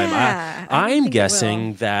time. Yeah, I'm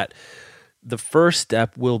guessing that the first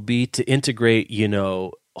step will be to integrate,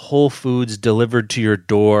 Whole Foods delivered to your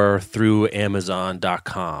door through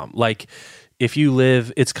Amazon.com. Like if you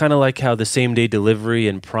live, it's kind of like how the same day delivery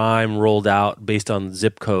and Prime rolled out based on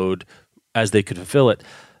zip code as they could fulfill it.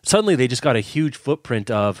 suddenly they just got a huge footprint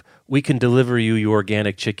of, we can deliver you your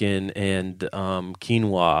organic chicken and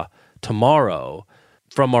quinoa tomorrow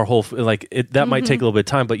from our whole, that might take a little bit of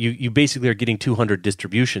time, but you basically are getting 200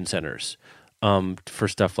 distribution centers for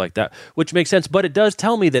stuff like that, which makes sense. But it does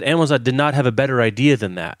tell me that Amazon did not have a better idea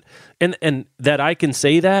than that. And that I can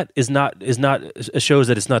say that shows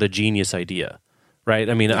that it's not a genius idea, right?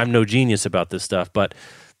 I mean, I'm no genius about this stuff, but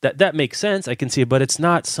that makes sense. I can see it, but it's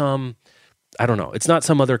not I don't know. It's not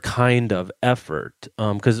some other kind of effort.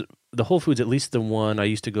 Because the Whole Foods, at least the one I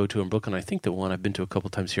used to go to in Brooklyn, I think the one I've been to a couple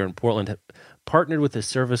times here in Portland, partnered with a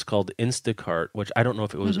service called Instacart, which I don't know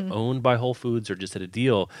if it was owned by Whole Foods or just had a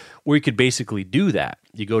deal where you could basically do that.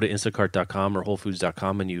 You go to instacart.com or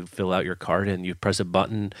wholefoods.com and you fill out your cart and you press a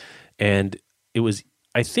button, and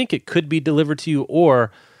I think it could be delivered to you,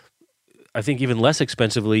 or I think even less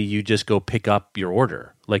expensively, you just go pick up your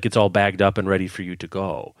order. Like, it's all bagged up and ready for you to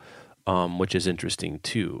go. Which is interesting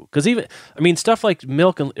too, because stuff like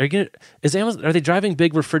milk and are they driving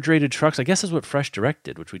big refrigerated trucks? I guess that's what Fresh Direct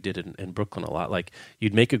did, which we did in Brooklyn a lot. Like,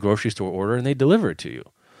 you'd make a grocery store order and they deliver it to you.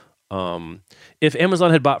 If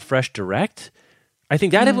Amazon had bought Fresh Direct, I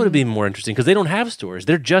think that would have been more interesting, because they don't have stores;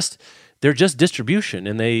 they're just distribution,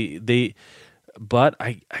 and But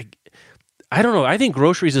I don't know. I think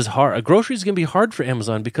groceries is hard. Groceries is going to be hard for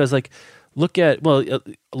Amazon because, look at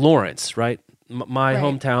Lawrence, right? My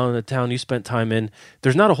hometown, the town you spent time in,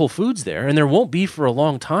 there's not a Whole Foods there, and there won't be for a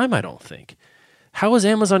long time, I don't think. How is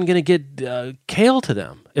Amazon going to get kale to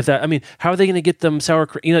them? How are they going to get them sour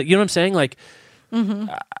cream? You know what I'm saying?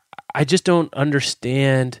 I just don't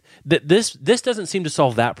understand that this doesn't seem to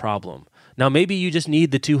solve that problem. Now, maybe you just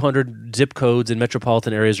need the 200 zip codes in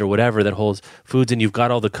metropolitan areas or whatever that holds foods, and you've got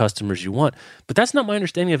all the customers you want. But that's not my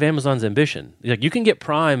understanding of Amazon's ambition. You can get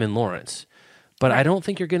Prime in Lawrence, but I don't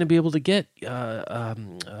think you're going to be able to get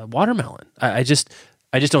watermelon. I just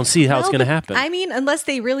don't see how it's going to happen. Unless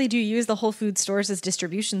they really do use the Whole Foods stores as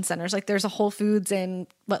distribution centers. Like, there's a Whole Foods in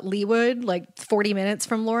Leawood, 40 minutes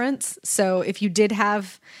from Lawrence. So if you did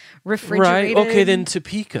have refrigerated, right? Okay, then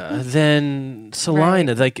Topeka, then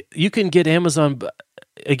Salina. Right. You can get Amazon.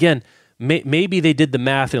 Again, maybe they did the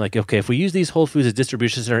math and okay, if we use these Whole Foods as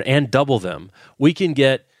distribution center and double them, we can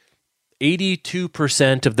get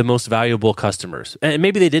 82% of the most valuable customers. And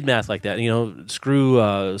maybe they did math like that.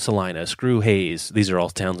 Screw Salina, screw Hayes. These are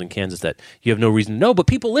all towns in Kansas that you have no reason to know, but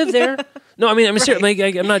people live there. No, I'm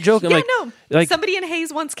serious. I'm not joking. No. Somebody in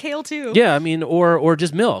Hayes wants kale too. Yeah, or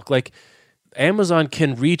just milk. Amazon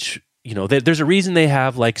can reach, there's a reason they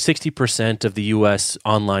have 60% of the U.S.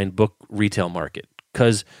 online book retail market,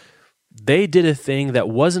 because they did a thing that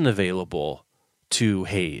wasn't available to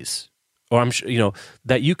Hayes. Or I'm sure,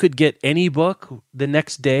 that you could get any book the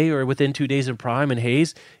next day or within 2 days of Prime in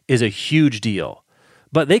Hayes is a huge deal.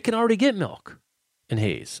 But they can already get milk in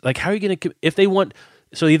Hayes. How are you going to, if they want,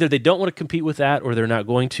 so either they don't want to compete with that or they're not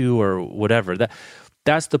going to or whatever.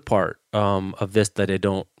 That's the part of this that I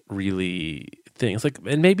don't really think. It's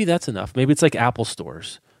and maybe that's enough. Maybe it's like Apple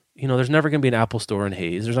stores. There's never going to be an Apple store in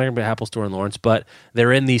Hayes. There's not going to be an Apple store in Lawrence, but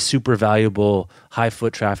they're in these super valuable, high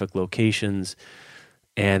foot traffic locations.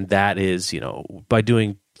 And that is, by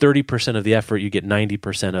doing 30% of the effort, you get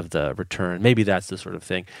 90% of the return. Maybe that's the sort of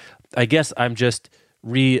thing. I guess I'm just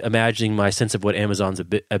reimagining my sense of what Amazon's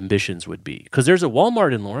ambitions would be. Because there's a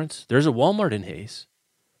Walmart in Lawrence. There's a Walmart in Hayes.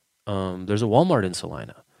 There's a Walmart in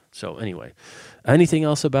Salina. So anyway, anything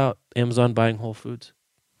else about Amazon buying Whole Foods?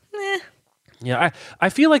 Yeah, I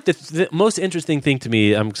feel like the most interesting thing to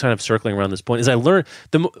me, I'm kind of circling around this point, is I learned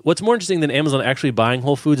what's more interesting than Amazon actually buying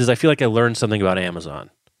Whole Foods is I feel like I learned something about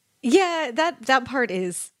Amazon. Yeah, that part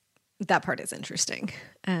is interesting.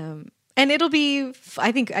 And it'll be,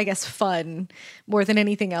 I guess, fun more than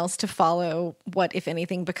anything else to follow what, if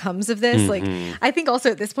anything, becomes of this. I think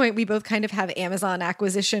also at this point, we both kind of have Amazon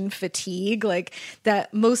acquisition fatigue,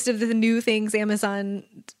 that most of the new things Amazon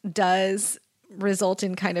does result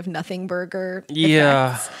in kind of nothing burger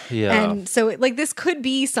effects. Yeah. And so this could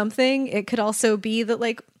be something. It could also be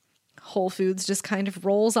that Whole Foods just kind of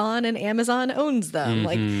rolls on and Amazon owns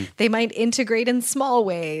them. They might integrate in small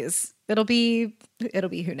ways. It'll be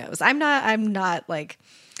who knows. I'm not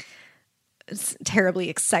terribly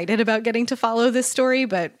excited about getting to follow this story,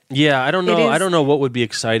 but yeah, I don't know. I don't know what would be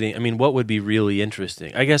exciting. What would be really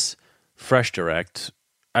interesting? I guess Fresh Direct.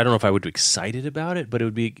 I don't know if I would be excited about it, but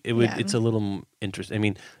it's a little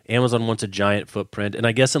interesting. Amazon wants a giant footprint, and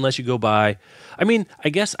I guess unless you go by, I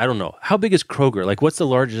don't know. How big is Kroger? What's the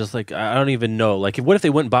largest? I don't even know. What if they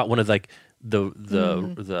went and bought one of there's a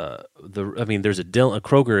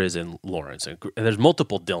Kroger is in Lawrence, and there's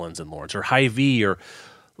multiple Dillons in Lawrence, or Hy-Vee, or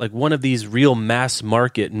like one of these real mass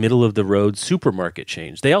market, middle of the road supermarket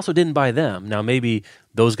chains. They also didn't buy them. Now maybe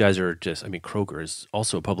those guys are just. I mean, Kroger is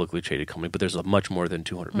also a publicly traded company, but there's a much more than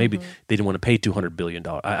 200. Maybe they didn't want to pay $200 billion.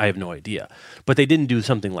 I have no idea, but they didn't do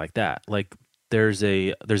something like that. Like there's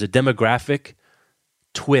a demographic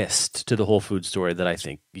twist to the Whole Foods story that I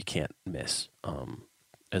think you can't miss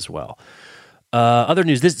as well. Other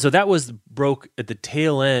news. So that was broke at the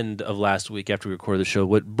tail end of last week after we recorded the show.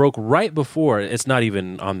 What broke right before, it's not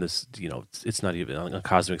even on this, it's not even on a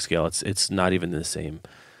cosmic scale. It's not even in the same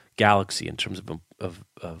galaxy in terms of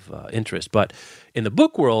interest. But in the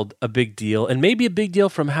book world, a big deal, and maybe a big deal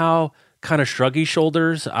from how kind of shruggy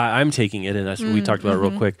shoulders I'm taking it, and that's what we talked about it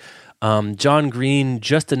real quick. John Green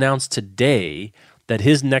just announced today that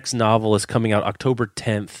his next novel is coming out October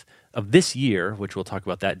 10th of this year, which we'll talk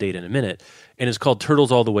about that date in a minute, and it's called Turtles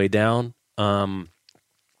All the Way Down.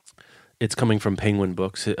 It's coming from Penguin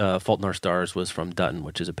Books. Fault in Our Stars was from Dutton,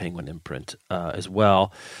 which is a Penguin imprint as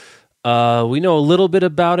well. We know a little bit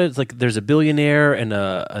about it. It's like there's a billionaire and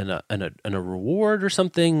a reward or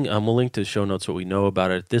something. We'll link to the show notes what we know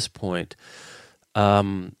about it at this point.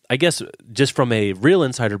 I guess just from a real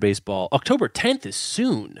insider baseball, October 10th is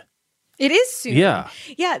soon. It is soon. Yeah.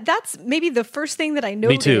 Yeah, that's maybe the first thing that I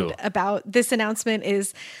noted about this announcement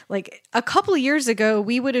is like a couple of years ago,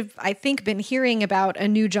 we would have, I think, been hearing about a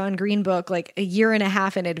new John Green book like a year and a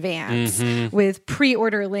half in advance with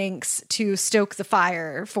pre-order links to stoke the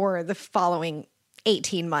fire for the following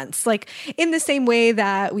 18 months, like in the same way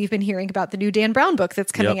that we've been hearing about the new Dan Brown book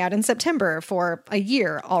that's coming out in September for a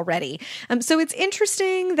year already. So it's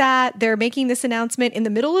interesting that they're making this announcement in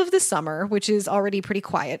the middle of the summer, which is already pretty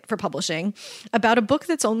quiet for publishing, about a book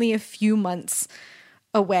that's only a few months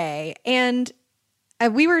away. And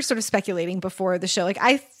we were sort of speculating before the show, like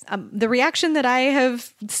the reaction that I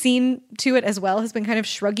have seen to it as well has been kind of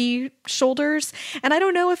shruggy shoulders. And I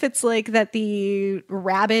don't know if it's like that the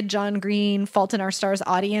rabid John Green Fault in Our Stars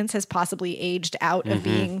audience has possibly aged out of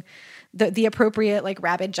being the appropriate like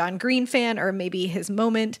rabid John Green fan, or maybe his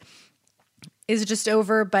moment is just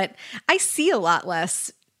over. But I see a lot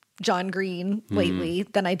less John Green lately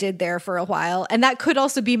than I did there for a while. And that could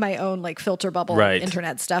also be my own like filter bubble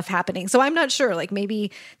internet stuff happening. So I'm not sure, like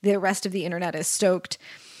maybe the rest of the internet is stoked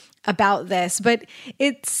about this, but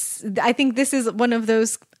I think this is one of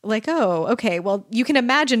those like, oh, okay, well, you can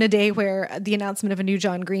imagine a day where the announcement of a new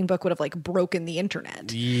John Green book would have like broken the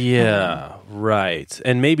internet. Yeah, right.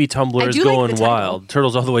 And maybe Tumblr is going wild.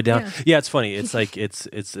 Turtles All the Way Down. Yeah, it's funny. It's like it's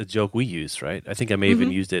a joke we use, right? I think I may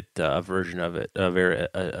even used it a version of it earlier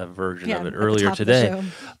today.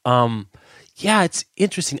 Yeah, it's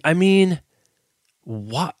interesting. I mean,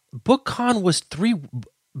 what BookCon was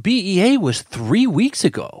BEA was 3 weeks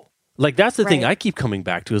ago. Like that's the thing I keep coming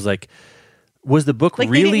back to is like, was the book like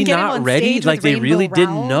really not ready? Like they really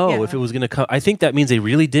didn't know if it was going to come. I think that means they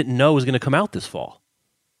really didn't know it was going to come out this fall.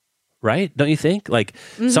 Right? Don't you think? Like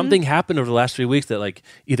something happened over the last 3 weeks that like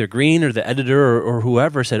either Green or the editor or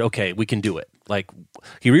whoever said, okay, we can do it. Like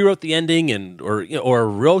he rewrote the ending or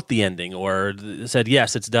wrote the ending or said,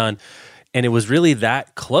 yes, it's done. And it was really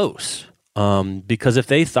that close. Because if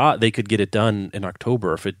they thought they could get it done in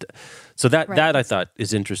October, that I thought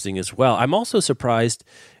is interesting as well. I'm also surprised.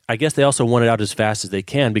 I guess they also want it out as fast as they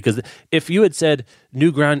can, because if you had said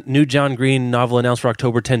new John Green novel announced for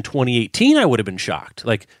October 10, 2018, I would have been shocked.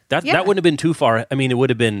 Like that wouldn't have been too far. I mean, it would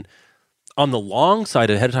have been on the long side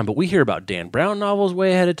ahead of time, but we hear about Dan Brown novels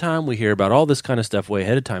way ahead of time. We hear about all this kind of stuff way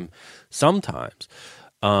ahead of time sometimes.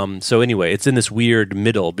 So anyway, it's in this weird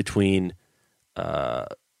middle between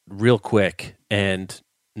real quick and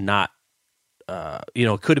not.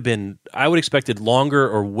 It could have been. I would expected longer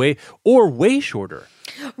or way shorter.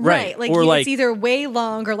 Right. Like or it's either way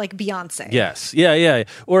long or like Beyonce. Yes. Yeah.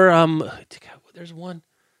 Or there's one.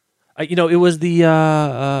 It was the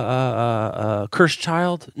Cursed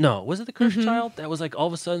Child. No, was it the Cursed Child? That was like all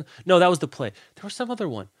of a sudden. No, that was the play. There was some other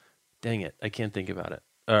one. Dang it, I can't think about it.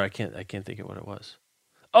 Or I can't think of what it was.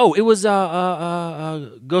 Oh, it was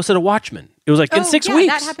Ghost of the Watchmen. It was like in 6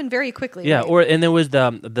 weeks. That happened very quickly. Yeah, right? and there was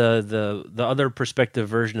the other perspective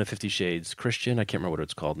version of 50 Shades. Christian, I can't remember what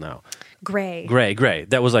it's called now. Gray.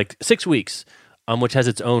 That was like 6 weeks, which has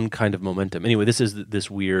its own kind of momentum. Anyway, this is this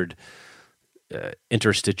weird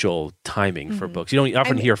interstitial timing for books. You don't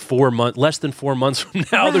often hear less than 4 months from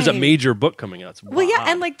now, there's a major book coming out. Well, yeah,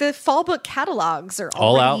 and like the fall book catalogs are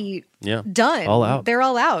already done. All out. They're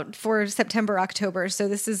all out for September, October. So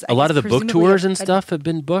this is A lot of the book tours and stuff have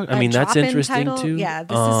been booked. I mean, that's drop-in interesting title. too. Yeah,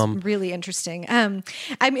 this is really interesting. I'm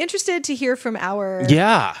interested to hear from our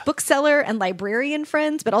Yeah. bookseller and librarian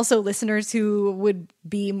friends, but also listeners who would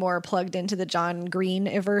be more plugged into the John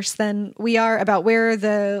Green-iverse than we are, about where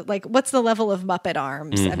what's the level of Muppet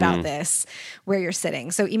arms about this, where you're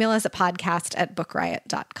sitting. So email us at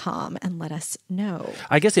podcast@bookriot.com and let us know.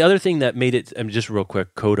 I guess the other thing that made it, just real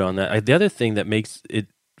quick, code on that. The other thing that makes it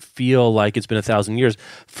feel like it's been 1,000 years,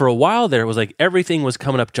 for a while there, it was like everything was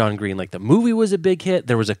coming up John Green. Like the movie was a big hit.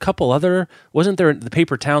 There was a couple other, wasn't there, The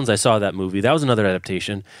Paper Towns, I saw that movie. That was another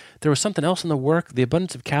adaptation. There was something else in the work. The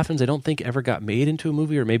Abundance of Catherines, I don't think ever got made into a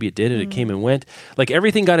movie, or maybe it did and it came and went. Like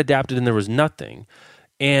everything got adapted and there was nothing.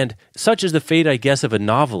 And such is the fate, I guess, of a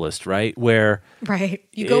novelist, right? Where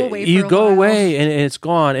you go away. You for a go while. away, and it's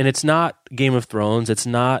gone. And it's not Game of Thrones. It's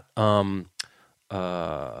not, a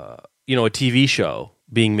TV show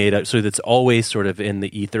being made up, so that's always sort of in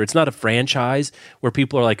the ether. It's not a franchise where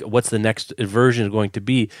people are like, "What's the next version going to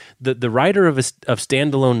be?" The writer of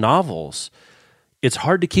standalone novels, it's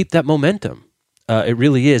hard to keep that momentum. It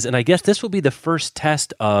really is, and I guess this will be the first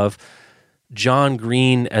test of John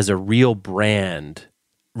Green as a real brand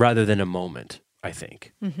rather than a moment, I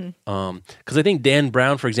think. Because I think Dan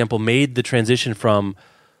Brown, for example, made the transition from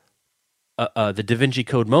the Da Vinci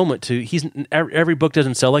Code moment to every book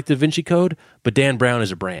doesn't sell like Da Vinci Code, but Dan Brown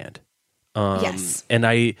is a brand. Yes. And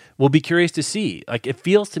I will be curious to see. Like, it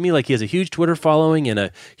feels to me like he has a huge Twitter following and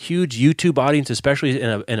a huge YouTube audience, especially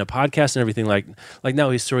in a podcast and everything. Like now,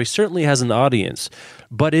 he certainly has an audience,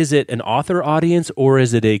 but is it an author audience or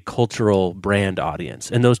is it a cultural brand audience?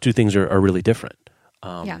 And those two things are really different.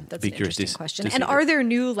 That's be an curious interesting to question. see And that. are there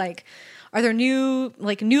new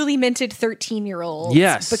newly minted 13-year-olds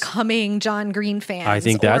Yes. becoming John Green fans? I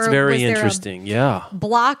think that's Or very was there a interesting. Yeah.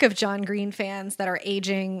 block of John Green fans that are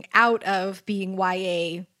aging out of being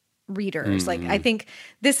YA readers. Like, I think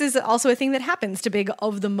this is also a thing that happens to big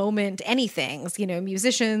of the moment anythings,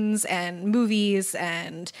 musicians and movies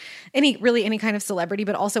and any kind of celebrity,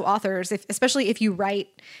 but also authors, especially if you write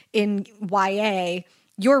in YA,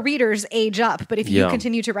 your readers age up, but if you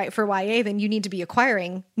continue to write for YA, then you need to be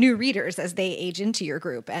acquiring new readers as they age into your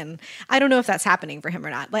group. And I don't know if that's happening for him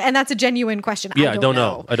or not. And that's a genuine question. Yeah, I don't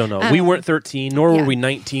know. We weren't 13, nor were we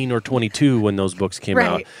 19 or 22 when those books came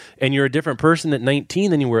out. And you're a different person at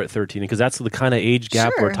 19 than you were at 13, because that's the kind of age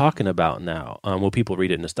gap we're talking about now. Will people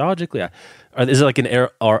read it nostalgically? Is it like an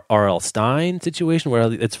R.L. Stein situation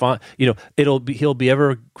where it's fun? He'll be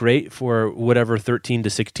ever great for whatever 13 to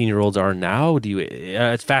 16-year-olds are now?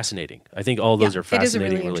 It's fascinating. I think all those are fascinating, it is a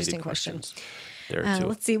really related interesting questions. question. There too.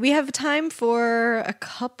 Let's see. We have time for a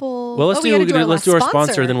couple. Well, let's do our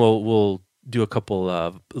sponsor, then we'll do a couple.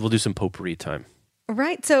 We'll do some potpourri time.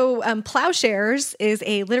 Right. So Plowshares is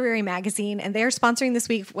a literary magazine, and they're sponsoring this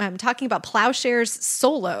week talking about Plowshares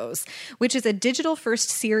Solos, which is a digital-first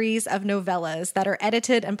series of novellas that are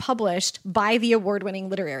edited and published by the award-winning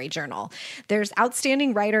literary journal. There's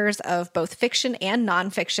outstanding writers of both fiction and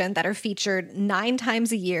nonfiction that are featured 9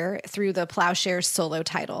 times a year through the Plowshares Solo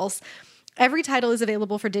titles. Every title is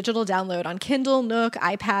available for digital download on Kindle, Nook,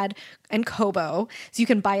 iPad, and Kobo. So you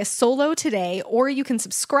can buy a solo today, or you can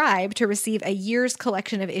subscribe to receive a year's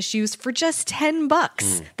collection of issues for just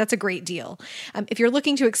 $10. That's a great deal. If you're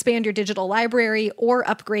looking to expand your digital library or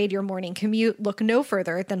upgrade your morning commute, look no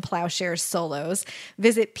further than Plowshares Solos.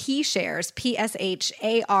 Visit pshares,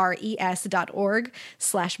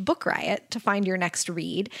 pshares.org/Book Riot to find your next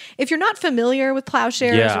read. If you're not familiar with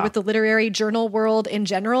Plowshares or with the literary journal world in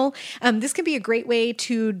general, this can be a great way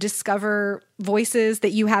to discover voices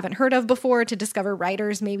that you haven't heard of before, to discover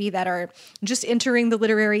writers maybe that are just entering the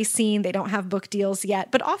literary scene. They don't have book deals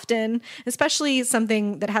yet, but often, especially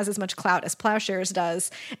something that has as much clout as Plowshares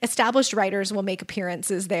does, established writers will make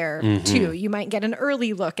appearances there too. You might get an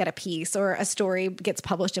early look at a piece, or a story gets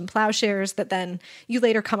published in Plowshares that then you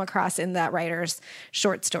later come across in that writer's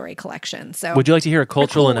short story collection. So, would you like to hear a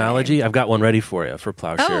cultural analogy? I've got one ready for you for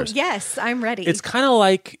Plowshares. Oh, yes, I'm ready. It's kind of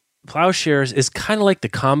like Plowshares is kind of like the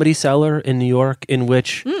Comedy Cellar in New York, in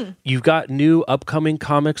which you've got new upcoming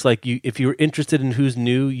comics. Like, if you're interested in who's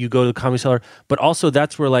new, you go to the Comedy Cellar. But also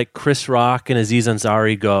that's where like Chris Rock and Aziz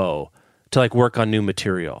Ansari go to like work on new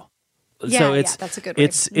material. So that's a good way.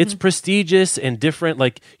 It's prestigious and different.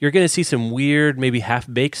 Like, you're going to see some weird, maybe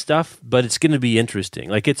half-baked stuff, but it's going to be interesting.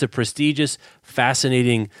 Like, it's a prestigious,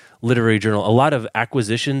 fascinating literary journal. A lot of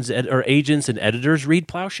acquisitions or agents and editors read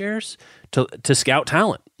Plowshares to scout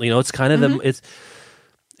talent. It's kind of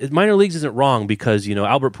minor leagues isn't wrong, because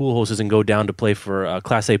Albert Pujols doesn't go down to play for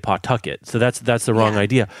Class A Pawtucket, so that's the wrong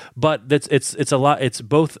idea. But it's a lot. It's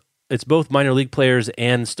both it's both minor league players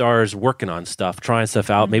and stars working on stuff, trying stuff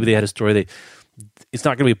out. Maybe they had a story it's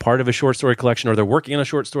not going to be part of a short story collection, or they're working on a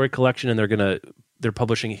short story collection and they're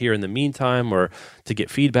publishing it here in the meantime, or to get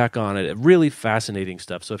feedback on it. Really fascinating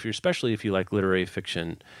stuff. So especially if you like literary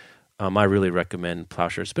fiction, I really recommend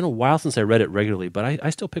Plowshare. It's been a while since I read it regularly, but I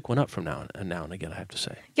still pick one up from now and again, I have to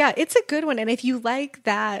say. Yeah, it's a good one. And if you like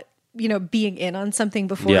that, being in on something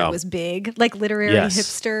before it was big, like literary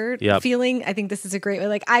hipster feeling, I think this is a great way.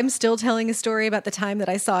 Like, I'm still telling a story about the time that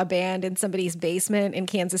I saw a band in somebody's basement in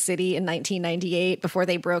Kansas City in 1998 before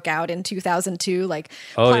they broke out in 2002. Like,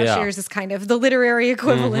 Plowshares is kind of the literary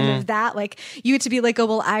equivalent of that. Like, you had to be like, oh,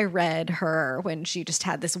 well, I read her when she just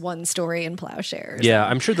had this one story in Plowshares. Yeah,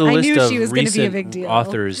 I'm sure the list of recent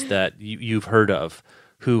authors that you've heard of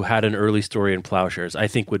who had an early story in Plowshares, I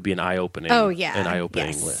think would be an eye-opening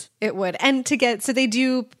list. It would. And so they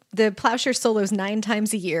do the Plowshare solos 9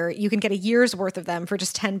 times a year. You can get a year's worth of them for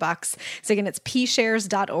just $10. So again, it's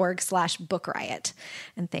pshares.org/bookriot.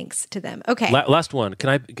 And thanks to them. Okay. Last one.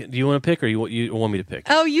 Do you want to pick, or you want me to pick?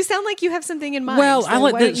 Oh, you sound like you have something in mind. Well,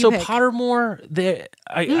 Pottermore,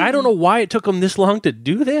 I don't know why it took them this long to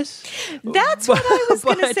do this. That's what I was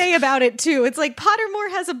going to say about it too. It's like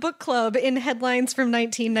Pottermore has a book club in headlines from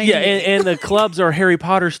 1998. Yeah, and the clubs are Harry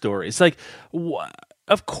Potter stories. Like,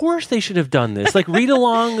 of course they should have done this. Like, read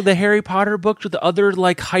along the Harry Potter books with the other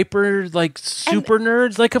super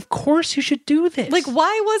nerds. Like, of course you should do this. Like,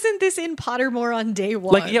 why wasn't this in Pottermore on day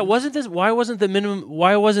one? Like, yeah, why wasn't this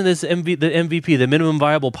the MVP, the minimum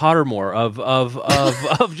viable Pottermore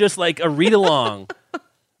of just like a read along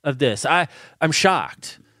of this? I'm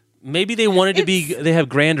shocked. Maybe they wanted they have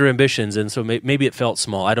grander ambitions, and so maybe it felt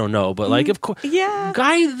small. I don't know, but like, of course,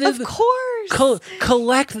 of course,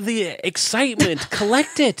 collect the excitement,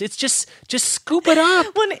 collect it. It's just scoop it up.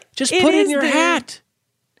 Just put it in your hat.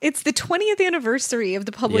 It's the 20th anniversary of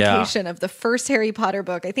the publication of the first Harry Potter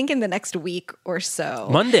book. I think in the next week or so.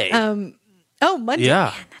 Monday. Monday.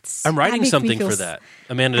 Yeah, I'm writing something for that.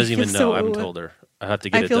 Amanda doesn't even know. I haven't told her. I have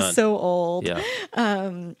to get it done. I feel so old. Yeah.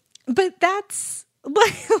 But that's.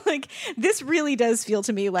 Like this really does feel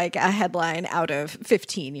to me like a headline out of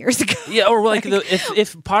 15 years ago. Yeah, or like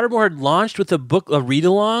if Pottermore had launched with a read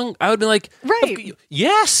along, I would be like,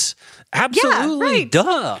 yes, absolutely,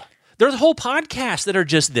 duh. There's a whole podcast that are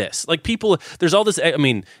just this. Like, people, there's all this. I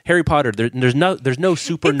mean, Harry Potter. There's no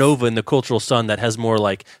supernova in the cultural sun that has more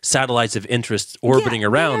like satellites of interest orbiting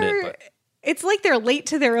around it. But. It's like they're late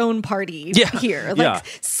to their own party here. Like,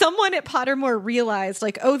 someone at Pottermore realized,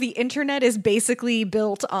 like, oh, the internet is basically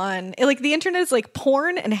built on, like, the internet is like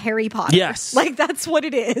porn and Harry Potter. Yes. Like, that's what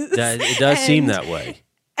it is. It does seem that way.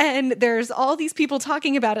 And there's all these people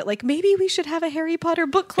talking about it, like, maybe we should have a Harry Potter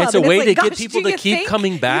book club. It's a way to get people to keep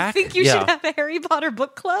coming back. You think you should have a Harry Potter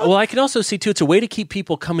book club? Well, I can also see, too, it's a way to keep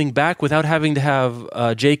people coming back without having to have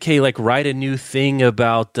JK, like, write a new thing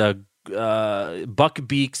about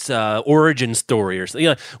Buckbeak's origin story or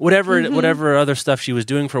something, whatever other stuff she was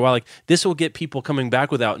doing for a while. Like, this will get people coming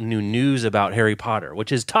back without new news about Harry Potter,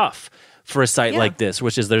 which is tough for a site like this,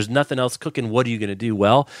 which is there's nothing else cooking. What are you going to do?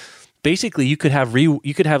 Well, basically, you could have kind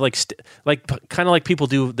of like people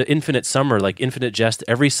do the Infinite Summer, like Infinite Jest.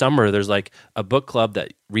 Every summer, there's like a book club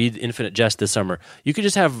that read Infinite Jest this summer. You could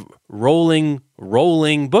just have rolling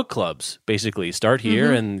book clubs. Basically, start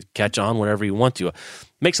here and catch on whenever you want to.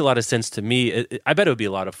 Makes a lot of sense to me. I bet it would be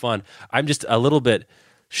a lot of fun. I'm just a little bit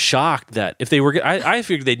shocked that if they were, I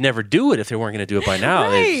figured they'd never do it if they weren't going to do it by now.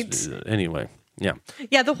 Right. Anyway, yeah.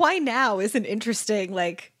 Yeah, the why now is an interesting,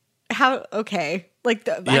 like, how, okay. Like,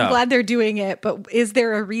 I'm glad they're doing it, but is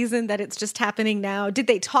there a reason that it's just happening now? Did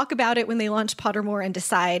they talk about it when they launched Pottermore and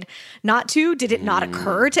decide not to? Did it not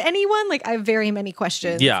occur to anyone? Like, I have very many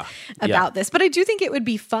questions about this, but I do think it would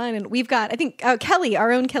be fun. And we've got, I think, Kelly,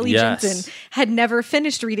 our own Kelly Jensen, had never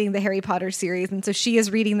finished reading the Harry Potter series. And so she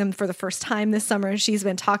is reading them for the first time this summer. She's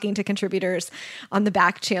been talking to contributors on the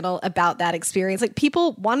back channel about that experience. Like,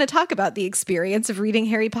 people want to talk about the experience of reading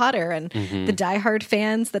Harry Potter, and the diehard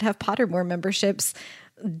fans that have Pottermore memberships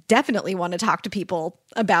definitely want to talk to people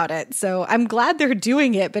about it. So I'm glad they're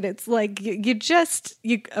doing it, but it's like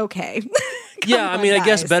okay. Yeah, I mean, I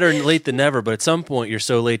guess better late than never, but at some point you're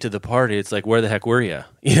so late to the party, it's like, where the heck were you?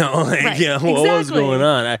 What was going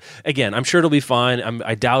on? I'm sure it'll be fine.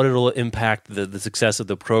 I doubt it'll impact the success of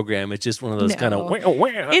the program. It's just one of those kind of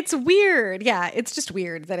It's weird. Yeah, it's just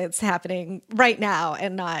weird that it's happening right now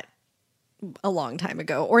and not a long time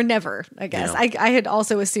ago, or never, I guess. Yeah. I had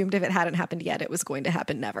also assumed if it hadn't happened yet, it was going to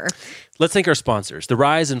happen never. Let's thank our sponsors. The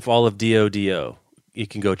Rise and Fall of DODO. You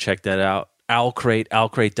can go check that out.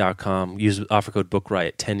 Owlcrate.com. Use offer code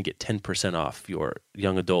BookRiot10 to get 10% off your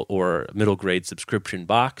young adult or middle grade subscription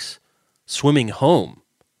box. Swimming Home,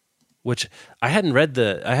 which I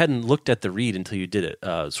hadn't looked at the read until you did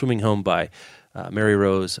it. Swimming Home by Mary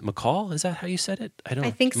Rose McCall. Is that how you said it?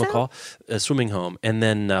 I think so. McCall. Swimming Home, and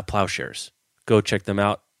then Plowshares. Go check them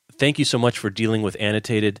out. Thank you so much for dealing with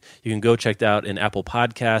Annotated. You can go check that out in Apple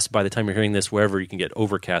Podcasts. By the time you're hearing this, wherever you can get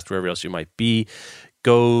Overcast, wherever else you might be,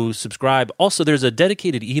 go subscribe. Also, there's a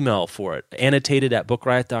dedicated email for it,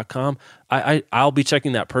 annotated@bookriot.com. I'll be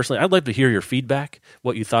checking that personally. I'd like to hear your feedback,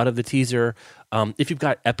 what you thought of the teaser. If you've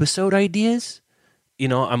got episode ideas,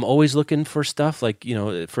 I'm always looking for stuff like,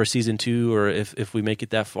 for season 2, or if we make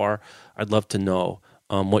it that far, I'd love to know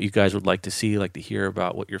what you guys would like to see, like to hear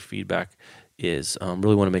about what your feedback is.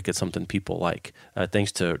 Really want to make it something people like.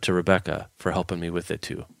 Thanks to Rebecca for helping me with it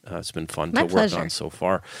too. It's been fun to work on so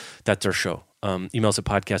far. That's our show. Emails at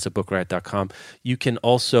podcast@bookriot.com. You can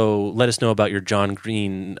also let us know about your John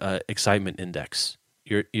Green excitement index,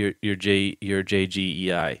 your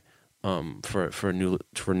JGEI for a new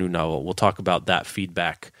novel. We'll talk about that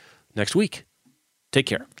feedback next week. Take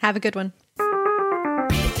care. Have a good one.